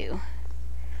into.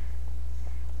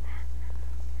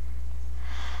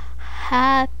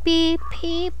 Happy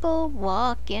people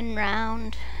walking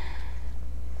round.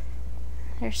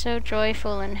 They're so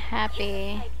joyful and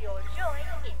happy. Take your joy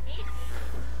in it.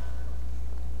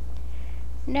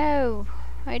 No,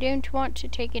 I don't want to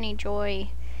take any joy.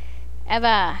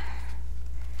 Ever.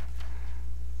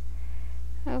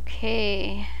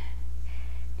 Okay.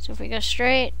 So if we go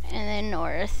straight and then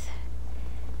north.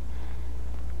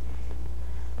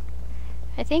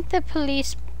 I think the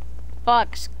police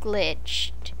box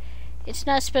glitched. It's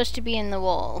not supposed to be in the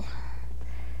wall.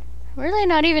 I'm really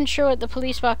not even sure what the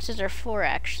police boxes are for,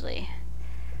 actually.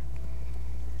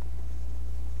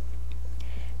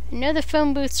 I know the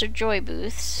phone booths are joy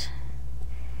booths.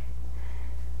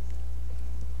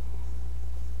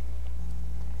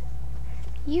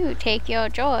 You take your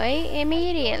joy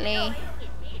immediately.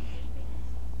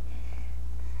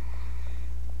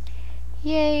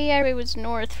 Yay, I was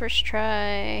north first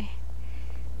try.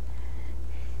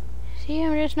 See,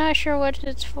 I'm just not sure what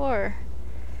it's for.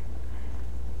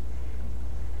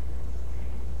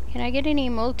 Can I get any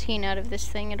molting out of this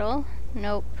thing at all?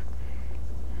 Nope.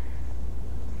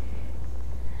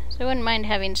 So I wouldn't mind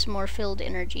having some more filled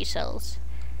energy cells.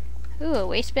 Ooh, a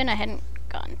waste bin I hadn't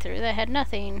gone through. That had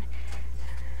nothing.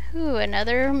 Ooh,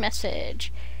 another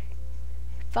message.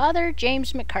 Father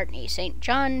James McCartney, St.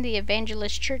 John the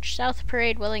Evangelist Church, South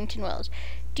Parade, Wellington Wells.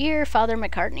 Dear Father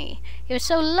McCartney, it was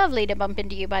so lovely to bump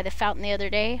into you by the fountain the other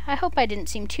day. I hope I didn't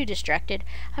seem too distracted.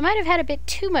 I might have had a bit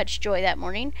too much joy that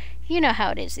morning. You know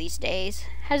how it is these days.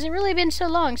 Has it really been so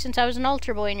long since I was an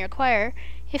altar boy in your choir?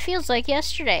 It feels like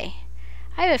yesterday.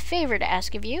 I have a favor to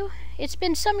ask of you. It's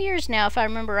been some years now, if I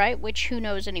remember right, which who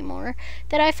knows anymore,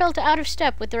 that I felt out of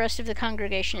step with the rest of the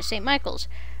congregation at St. Michael's.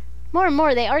 More and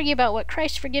more they argue about what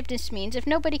Christ's forgiveness means if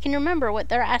nobody can remember what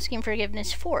they're asking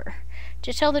forgiveness for.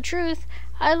 To tell the truth,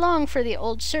 I long for the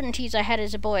old certainties I had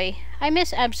as a boy. I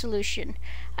miss absolution.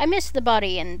 I miss the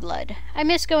body and blood. I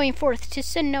miss going forth to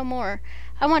sin no more.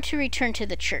 I want to return to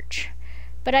the church.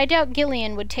 But I doubt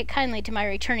Gillian would take kindly to my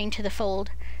returning to the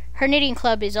fold. Her knitting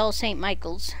club is all St.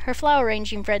 Michael's. Her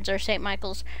flower-arranging friends are St.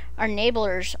 Michael's. Our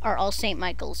neighbors are all St.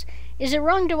 Michael's. Is it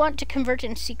wrong to want to convert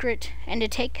in secret, and to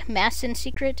take Mass in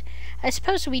secret? I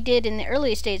suppose we did in the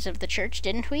earliest days of the church,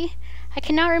 didn't we? I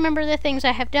cannot remember the things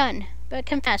I have done, but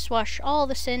confess wash all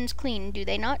the sins clean, do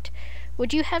they not?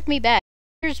 Would you have me back?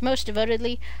 Yours most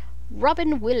devotedly,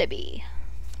 Robin Willoughby.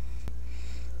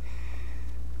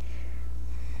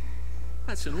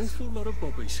 That's an awful lot of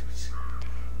bobbies.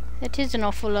 That is an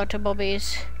awful lot of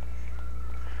bobbies.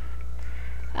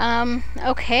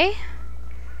 Okay.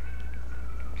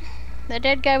 The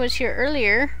dead guy was here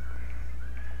earlier.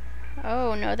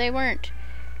 Oh, no, they weren't.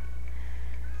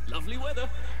 Lovely weather.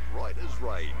 Right as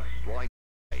rain. Right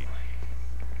as rain.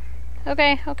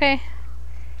 Okay, okay.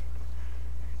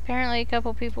 Apparently a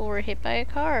couple people were hit by a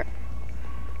car.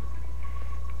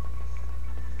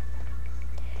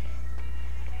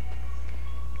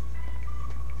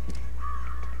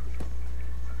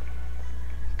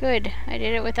 Good. I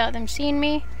did it without them seeing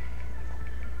me.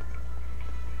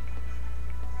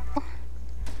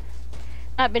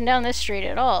 Not been down this street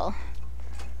at all.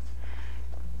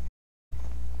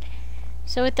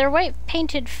 So with their white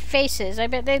painted faces, I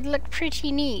bet they'd look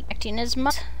pretty neat. Acting as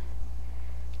much.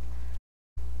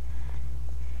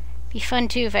 Be fun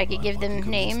too if I could give them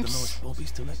names.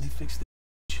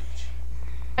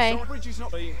 Okay. Some bridge is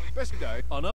not the best day.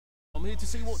 I know. I'm here to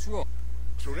see what's wrong.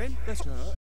 So then, let's go.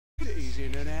 He's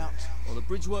in and out. Well, the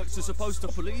bridge works are supposed to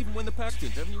pull it even when the power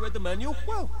didn't. Haven't you read the manual?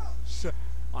 Well, sir,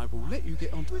 I will let you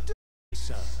get onto it,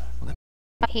 sir.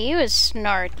 He was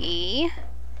snarky.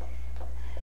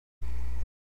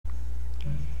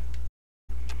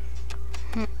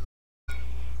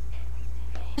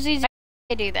 It's easy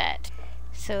to do that.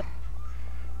 So,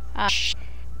 I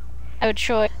would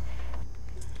show it.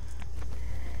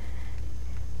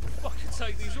 I can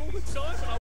take these all the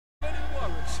time and I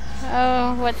won't have any worries.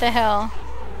 Oh, what the hell?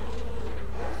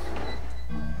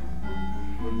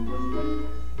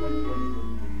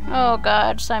 Oh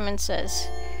God, Simon Says.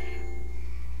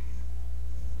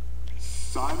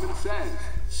 Simon Says,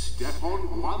 step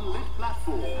on one lit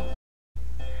platform.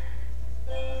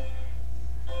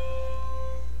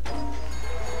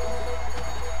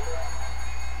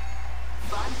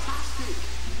 Fantastic!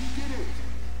 You did it!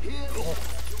 Here.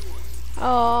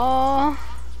 Oh.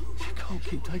 You can't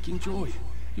keep taking joy.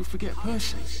 You'll forget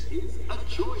Percy. Is a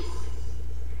choice.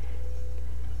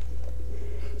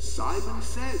 Simon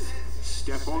Says,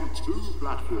 step on 2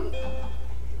 platform.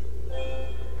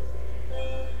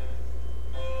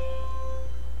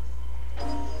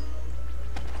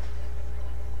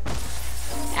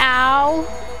 Ow.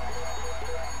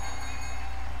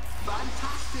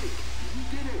 Fantastic! You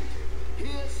did it!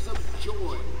 Here's some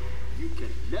joy. You can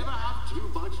never have too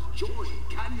much joy,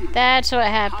 can you? That's what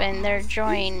happened. They're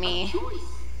joining me.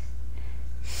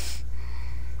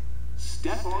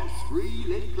 Step on 3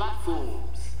 lit platforms.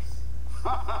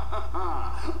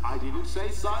 I didn't say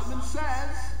Simon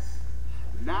Says.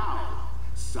 Now,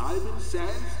 Simon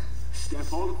Says,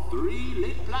 step on 3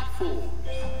 lit platforms.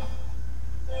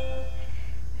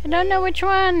 I don't know which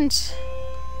ones.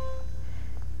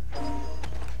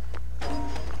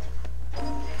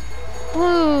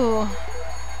 Woo.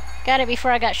 Got it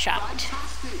before I got shot.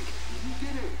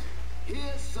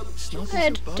 I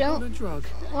don't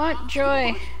want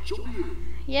joy.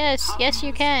 Yes, yes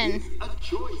you can.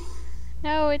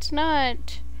 No, it's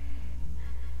not.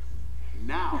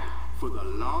 Now, for the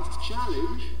last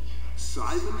challenge,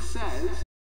 Simon Says,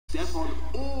 step on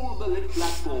all the lit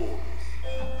platforms.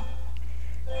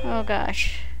 Oh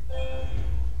gosh.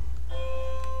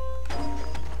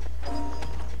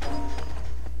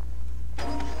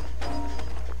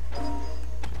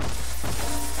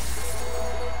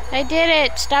 I did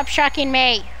it! Stop shocking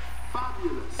me!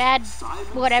 Fabulous. Bad Simon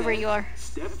whatever Says, you are.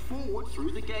 Step forward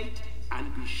through the gate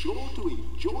and be sure to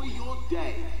enjoy your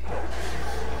day.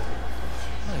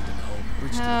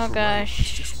 Bridge to the Oh parade. gosh.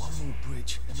 It's just one more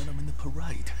bridge, and then I'm in the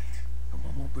parade. And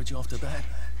one more bridge after that.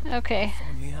 Okay.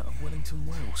 Finally out of Wellington,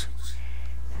 Wales.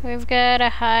 We've gotta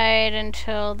hide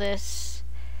until this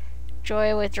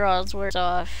joy withdrawals wears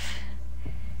off.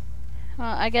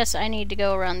 Well, I guess I need to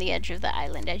go around the edge of the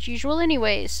island as usual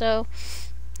anyway, so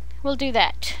we'll do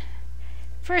that.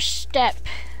 First step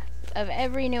of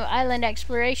every new island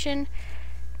exploration,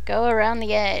 go around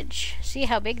the edge. See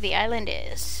how big the island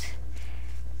is.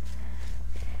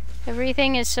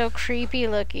 Everything is so creepy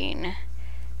looking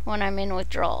when I'm in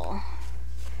withdrawal.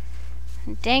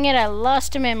 Dang it, I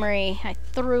lost a memory. I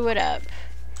threw it up.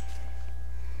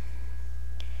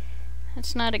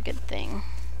 That's not a good thing.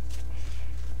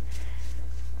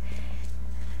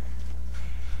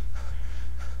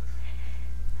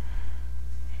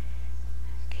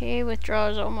 Okay,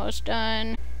 withdrawal is almost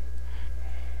done.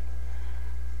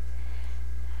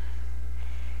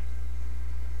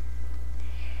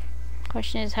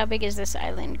 Question is, how big is this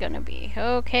island gonna be?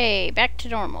 Okay, back to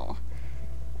normal.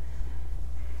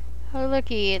 Oh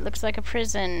looky, it looks like a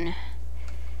prison.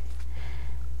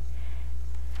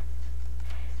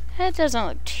 That doesn't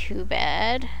look too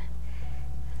bad.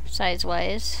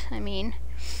 Size-wise, I mean.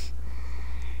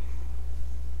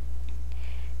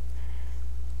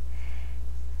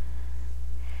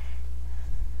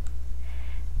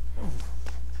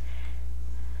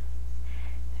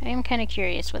 I am kind of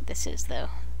curious what this is, though.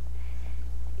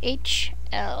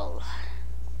 HL.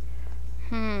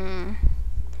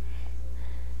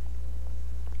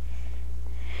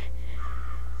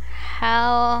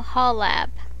 Hall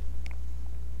Lab.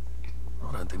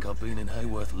 I don't think I've been in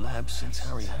Hayworth Labs since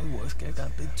Harry Hayworth gave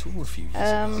that big tour a few years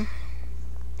ago.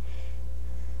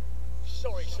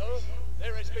 Sorry, sir.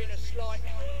 There has been a slight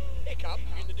hiccup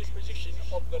in the disposition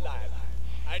of the lab.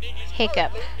 And it is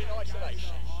Hiccup. currently in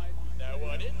isolation. No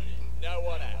one in, no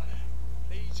one out.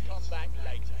 Please come back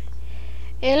later.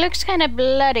 It looks kind of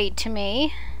bloody to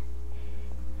me.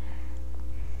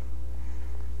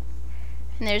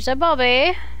 And there's a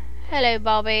Bobby. Hello,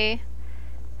 Bobby.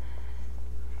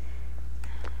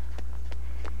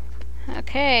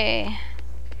 Okay.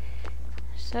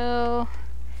 So,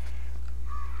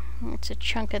 it's a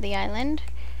chunk of the island.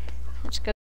 Let's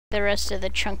go to the rest of the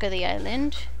chunk of the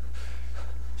island.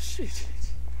 Shit.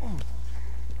 Oh.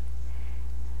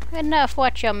 Enough,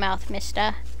 watch your mouth,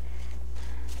 mister.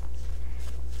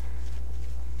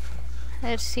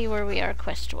 Let's see where we are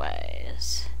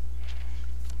quest-wise.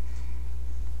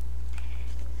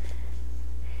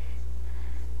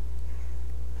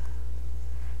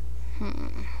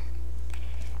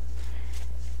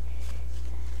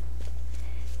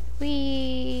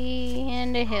 Whee!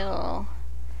 And a hill.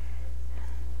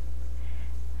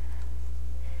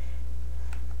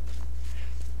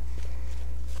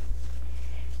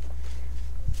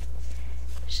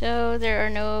 So there are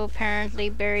no apparently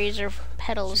berries or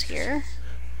petals here.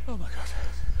 Oh my god.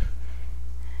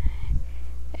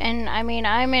 And I mean,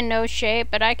 I'm in no shape,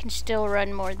 but I can still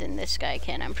run more than this guy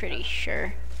can, I'm pretty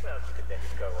sure. Well, you could let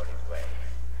him go on his way.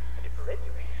 And if for any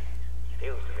reason he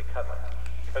fails to recover,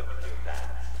 don't feel bad.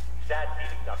 Sad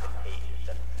feelings are contagious,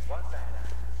 and one man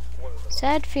spoils the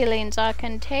Sad feelings are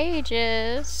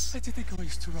contagious. I did think I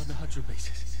used to run the 100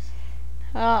 meters.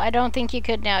 Well, I don't think you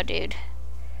could now, dude.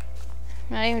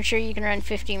 I'm not even sure you can run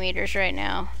 50 meters right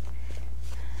now.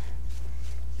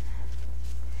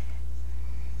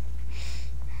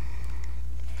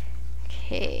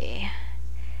 Okay.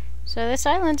 So this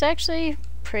island's actually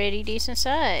pretty decent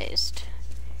sized.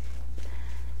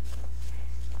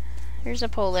 There's a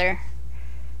polar.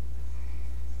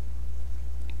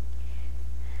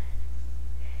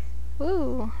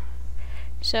 Ooh.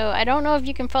 So I don't know if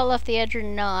you can fall off the edge or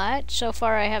not. So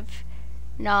far I have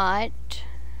not.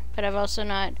 But I've also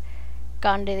not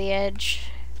gone to the edge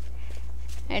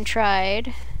and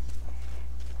tried.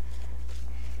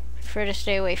 Prefer to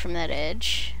stay away from that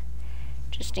edge.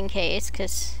 Just in case,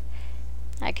 because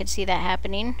I could see that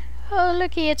happening. Oh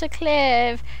looky, it's a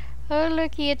cliff. Oh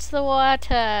looky, it's the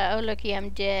water. Oh looky, I'm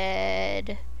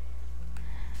dead.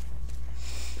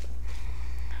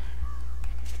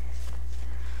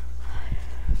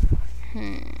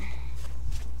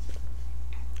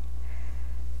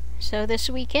 So this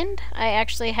weekend I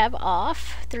actually have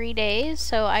off 3 days,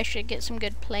 so I should get some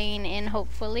good playing in,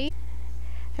 hopefully.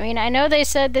 I mean, I know they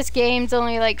said this game's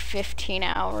only like 15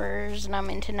 hours and I'm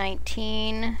into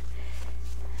 19,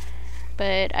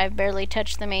 but I've barely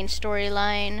touched the main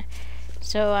storyline,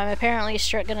 so I'm apparently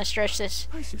gonna stretch this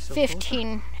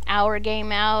 15-hour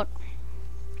game out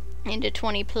into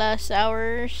 20 plus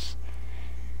hours.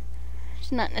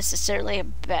 It's not necessarily a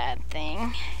bad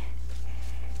thing,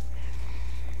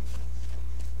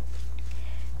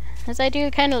 as I do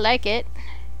kind of like it.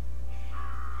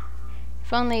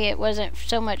 If only it wasn't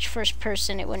so much first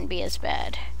person, it wouldn't be as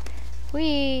bad.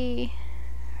 Whee!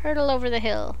 Hurdle over the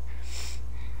hill.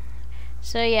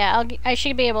 So yeah, I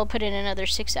should be able to put in another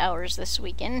 6 hours this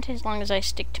weekend, as long as I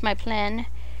stick to my plan.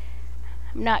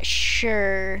 I'm not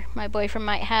sure. My boyfriend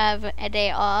might have a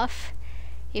day off.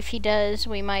 If he does,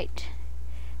 we might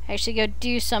actually go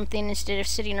do something instead of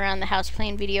sitting around the house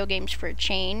playing video games for a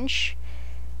change.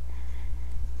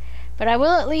 But I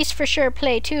will at least for sure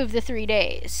play 2 of the 3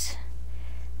 days,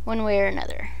 one way or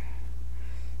another.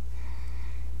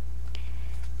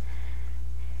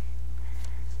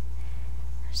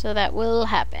 So that will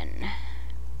happen.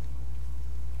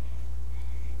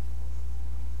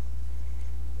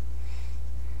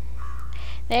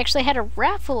 They actually had a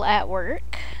raffle at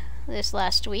work this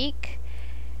last week.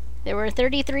 There were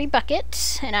 33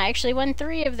 buckets, and I actually won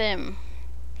 3 of them.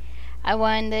 I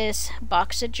won this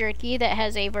box of jerky that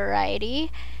has a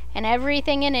variety, and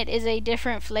everything in it is a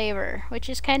different flavor, which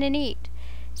is kind of neat.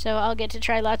 So I'll get to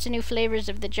try lots of new flavors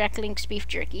of the Jack Link's beef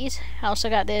jerkies. I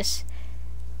also got this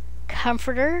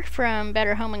comforter from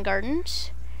Better Home and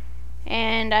Gardens,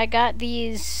 and I got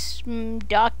these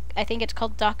I think it's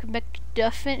called Doc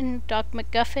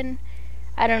McGuffin,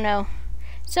 I don't know,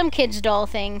 some kid's doll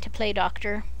thing to play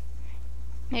doctor,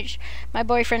 which my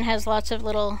boyfriend has lots of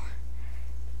little,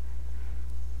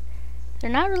 they're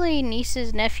not really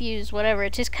nieces, nephews, whatever,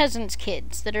 it's his cousin's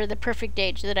kids that are the perfect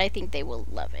age that I think they will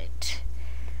love it.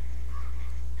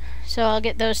 So I'll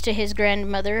get those to his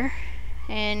grandmother,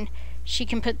 and she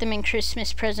can put them in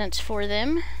Christmas presents for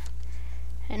them,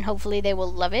 and hopefully they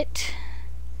will love it.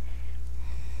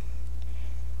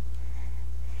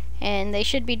 And they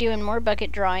should be doing more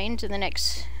bucket drawings in the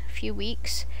next few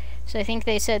weeks. So I think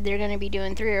they said they're going to be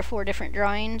doing 3 or 4 different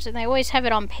drawings, and they always have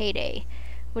it on payday,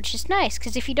 which is nice,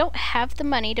 because if you don't have the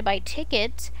money to buy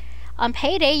tickets, on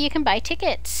payday you can buy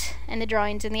tickets, and the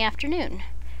drawing's in the afternoon.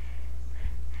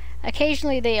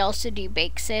 Occasionally they also do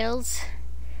bake sales.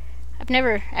 I've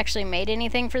never actually made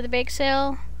anything for the bake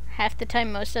sale. Half the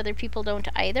time most other people don't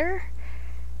either.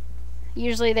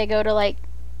 Usually they go to like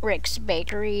Rick's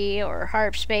Bakery or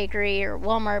Harp's Bakery or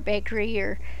Walmart Bakery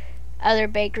or other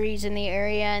bakeries in the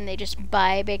area, and they just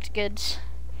buy baked goods.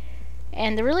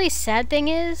 And the really sad thing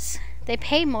is, they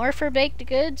pay more for baked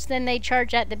goods than they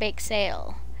charge at the bake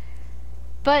sale.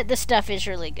 But the stuff is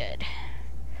really good.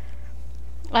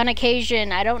 On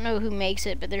occasion, I don't know who makes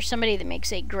it, but there's somebody that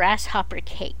makes a grasshopper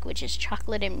cake, which is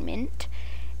chocolate and mint.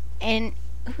 And,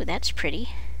 ooh, that's pretty.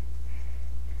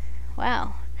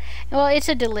 Wow. Well, it's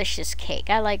a delicious cake.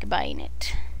 I like buying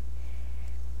it.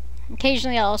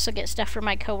 Occasionally, I'll also get stuff for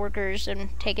my coworkers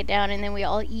and take it down, and then we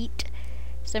all eat.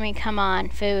 So, I mean, come on,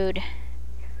 food.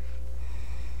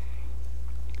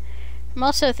 I'm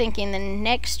also thinking the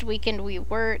next weekend we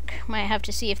work, might have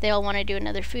to see if they all want to do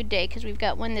another food day, because we've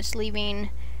got one that's leaving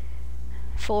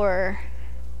for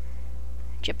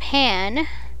Japan,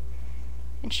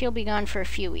 and she'll be gone for a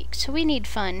few weeks. So we need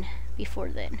fun before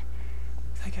then.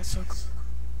 They get so cool.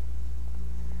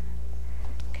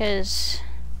 Because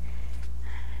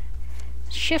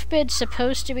shift bid's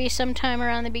supposed to be sometime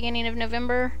around the beginning of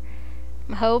November.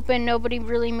 I'm hoping nobody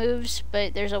really moves,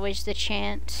 but there's always the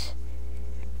chance.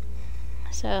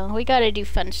 So we gotta do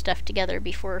fun stuff together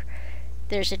before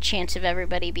there's a chance of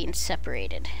everybody being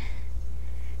separated.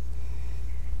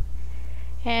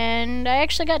 And I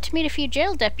actually got to meet a few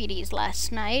jail deputies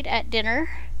last night at dinner.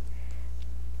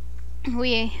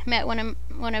 We met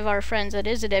one of our friends that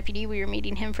is a deputy. We were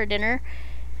meeting him for dinner.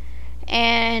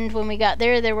 And when we got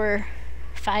there, there were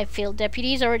 5 field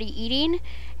deputies already eating,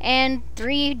 and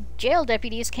 3 jail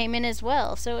deputies came in as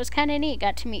well. So it was kind of neat.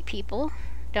 Got to meet people.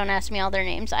 Don't ask me all their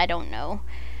names. I don't know.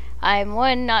 I'm,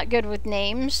 1, not good with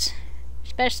names,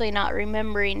 especially not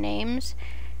remembering names.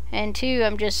 And 2,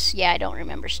 I'm just, I don't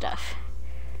remember stuff.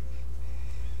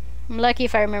 I'm lucky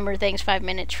if I remember things 5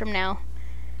 minutes from now.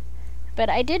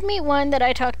 But I did meet one that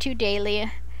I talk to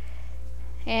daily.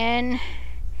 And,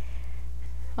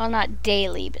 well, not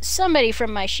daily, but somebody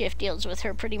from my shift deals with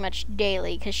her pretty much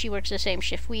daily because she works the same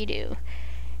shift we do.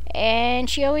 And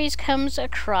she always comes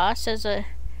across as a,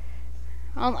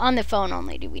 on the phone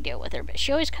only do we deal with her, but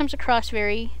she always comes across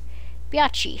very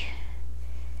biatchy.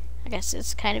 I guess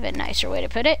it's kind of a nicer way to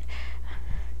put it.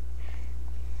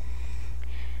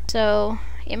 So,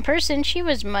 in person, she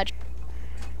was much,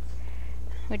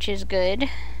 which is good.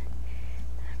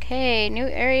 Okay, new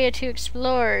area to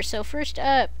explore. So first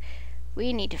up,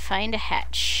 we need to find a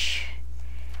hatch.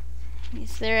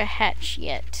 Is there a hatch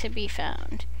yet to be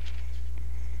found?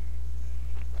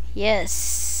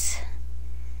 Yes.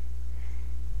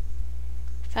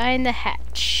 Find the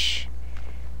hatch.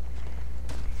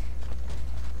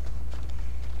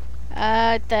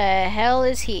 What the hell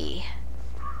is he?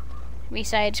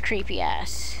 Besides creepy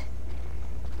ass.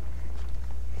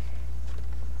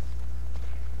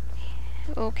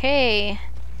 Okay.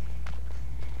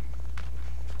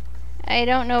 I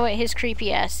don't know what his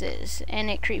creepy ass is, and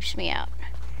it creeps me out.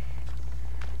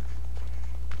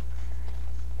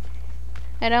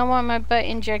 I don't want my butt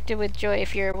injected with joy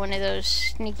if you're one of those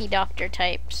sneaky doctor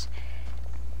types.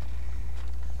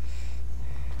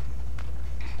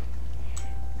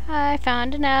 I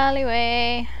found an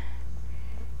alleyway.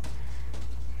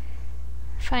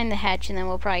 Find the hatch and then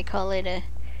we'll probably call it a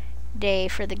day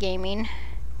for the gaming.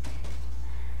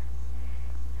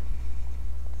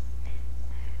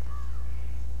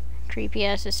 Creepy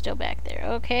ass is still back there.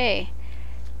 Okay.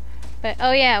 But,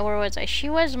 oh yeah, where was I? She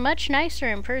was much nicer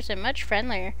in person, much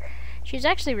friendlier. She's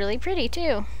actually really pretty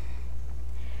too.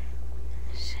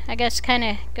 I guess kind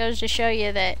of goes to show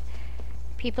you that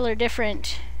people are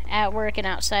different at work and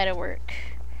outside of work.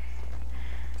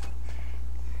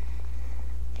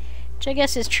 Which I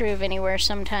guess is true of anywhere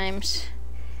sometimes.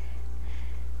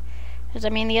 Because, I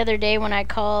mean, the other day when I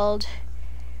called,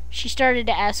 she started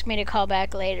to ask me to call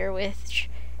back later, which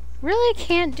really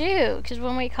can't do. Because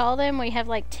when we call them, we have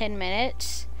like 10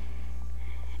 minutes.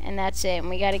 And that's it. And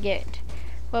we got to get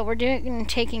what we're doing and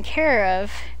taken care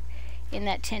of in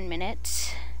that 10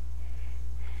 minutes.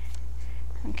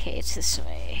 Okay, it's this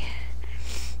way.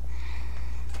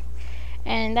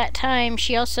 And that time,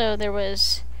 she also, there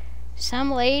was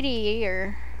some lady,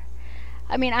 or,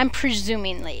 I mean, I'm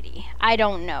presuming lady. I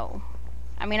don't know.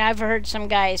 I mean, I've heard some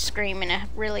guys scream in a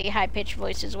really high-pitched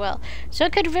voice as well. So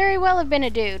it could very well have been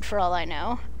a dude, for all I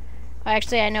know. Well,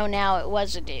 actually, I know now it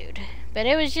was a dude. But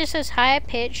it was just this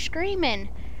high-pitched screaming.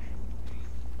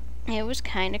 It was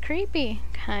kind of creepy.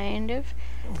 Kind of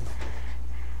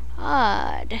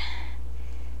odd.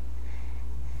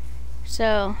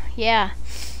 So, yeah.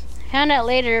 Found out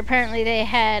later, apparently they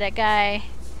had a guy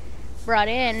brought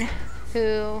in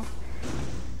who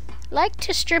liked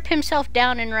to strip himself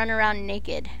down and run around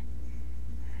naked.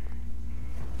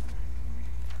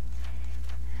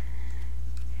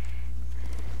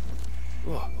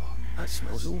 Oh, that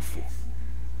smells awful.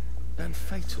 And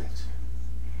fatal.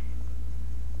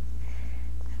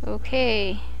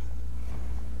 Okay.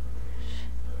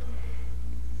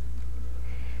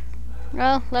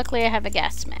 Well, luckily I have a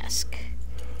gas mask.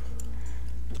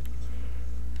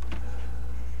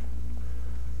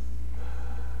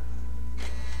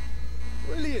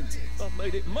 Brilliant! I've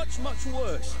made it much, much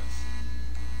worse.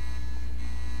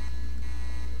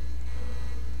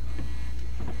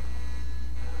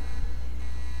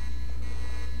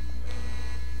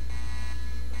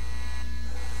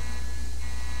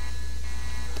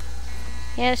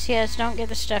 Yes, yes, don't get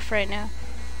the stuff right now.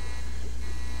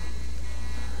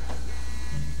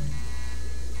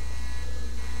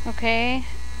 Okay.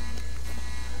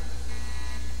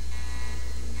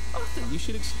 I think you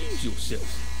should excuse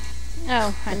yourself.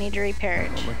 Oh, I need to repair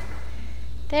it.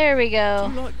 There we go.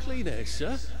 Do you like clean air,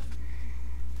 sir?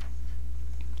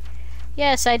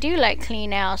 Yes, I do like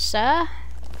clean air, sir.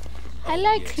 I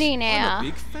like yes. clean air. I'm a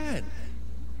big fan.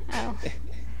 Oh.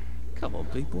 Come on,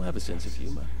 people, have a sense of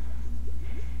humor.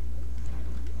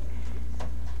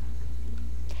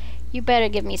 You better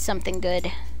give me something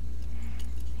good.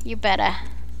 You better.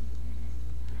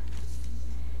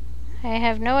 I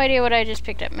have no idea what I just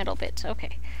picked up. Middle bits.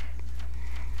 Okay.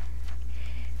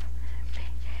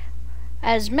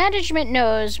 As management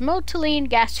knows, molten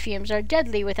gas fumes are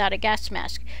deadly without a gas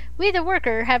mask. We, the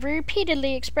worker, have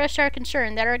repeatedly expressed our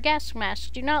concern that our gas masks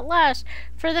do not last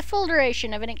for the full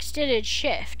duration of an extended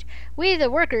shift. We, the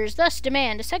workers, thus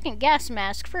demand a second gas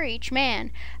mask for each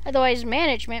man. Otherwise,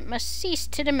 management must cease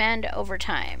to demand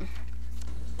overtime.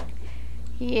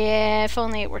 Yeah, if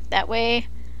only it worked that way.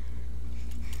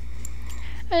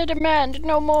 I demand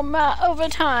no more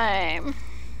overtime.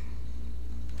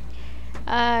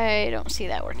 I don't see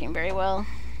that working very well.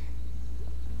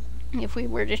 If we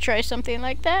were to try something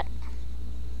like that.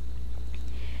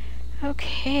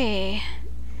 Okay.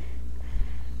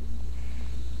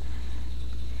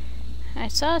 I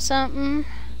saw something.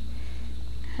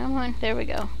 Come on, there we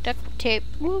go. Duct tape.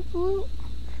 Woo woo.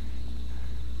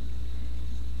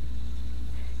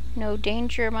 No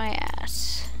danger, my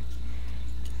ass.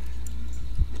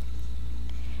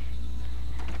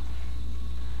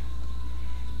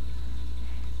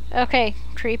 Okay,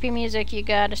 creepy music, you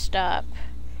gotta stop.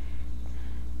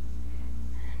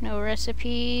 No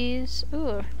recipes.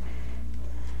 Ooh.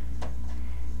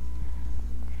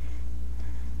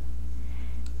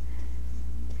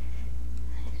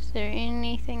 Is there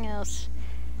anything else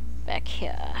back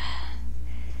here?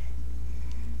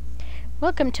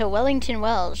 Welcome to Wellington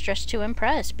Wells, dressed to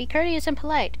impress. Be courteous and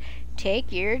polite.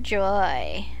 Take your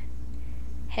joy.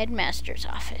 Headmaster's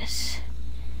office.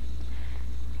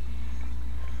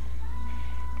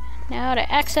 Now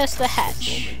to access the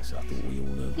hatch.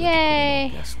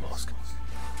 Yay!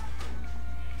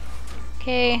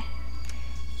 Okay.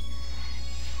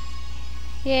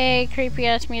 Yay, creepy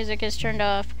ass music is turned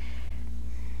off.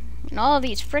 And all of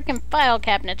these frickin' file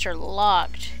cabinets are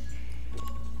locked.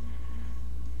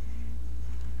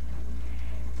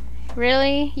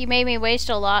 Really? You made me waste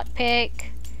a lockpick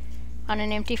on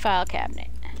an empty file cabinet.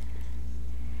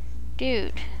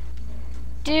 Dude.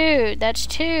 Dude, that's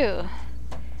 2.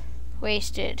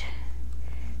 Wasted.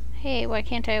 Hey, why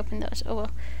can't I open those? Oh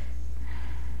well.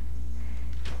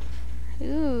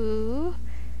 Ooh.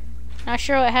 Not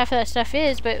sure what half of that stuff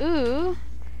is, but ooh.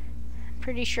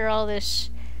 Pretty sure all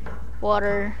this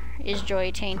water is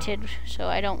joy tainted, so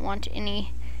I don't want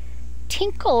any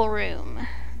tinkle room.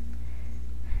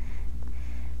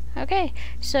 Okay,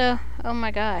 so, oh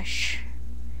my gosh.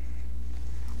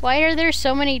 Why are there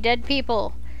so many dead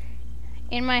people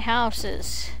in my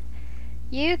houses?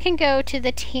 You can go to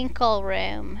the tinkle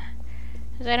room,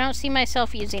 because I don't see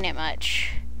myself using it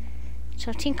much.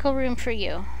 So tinkle room for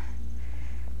you.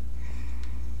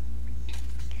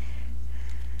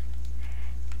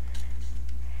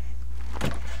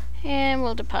 And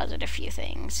we'll deposit a few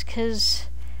things, because,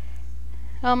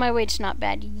 oh, my weight's not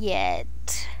bad yet.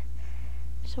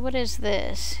 So what is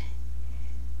this?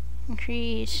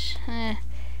 Increase,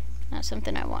 not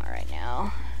something I want right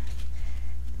now.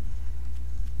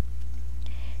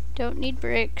 Don't need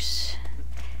bricks.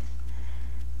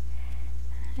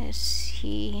 Let's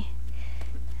see.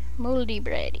 Moldy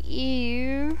bread.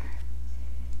 Ew.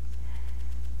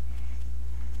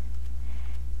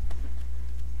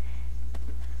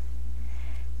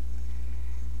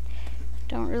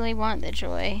 Don't really want the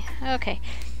joy. Okay.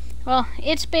 Well,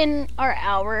 it's been our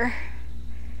hour.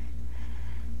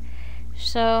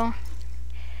 So, I'm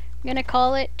gonna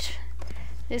call it.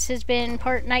 This has been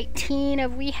part 19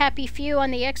 of We Happy Few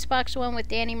on the Xbox One with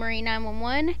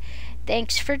DanieMarie911.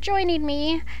 Thanks for joining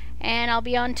me, and I'll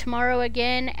be on tomorrow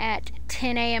again at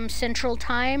 10 a.m. Central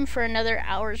Time for another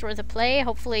hour's worth of play.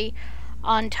 Hopefully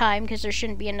on time, because there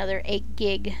shouldn't be another 8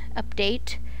 gig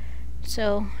update.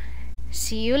 So,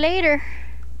 see you later.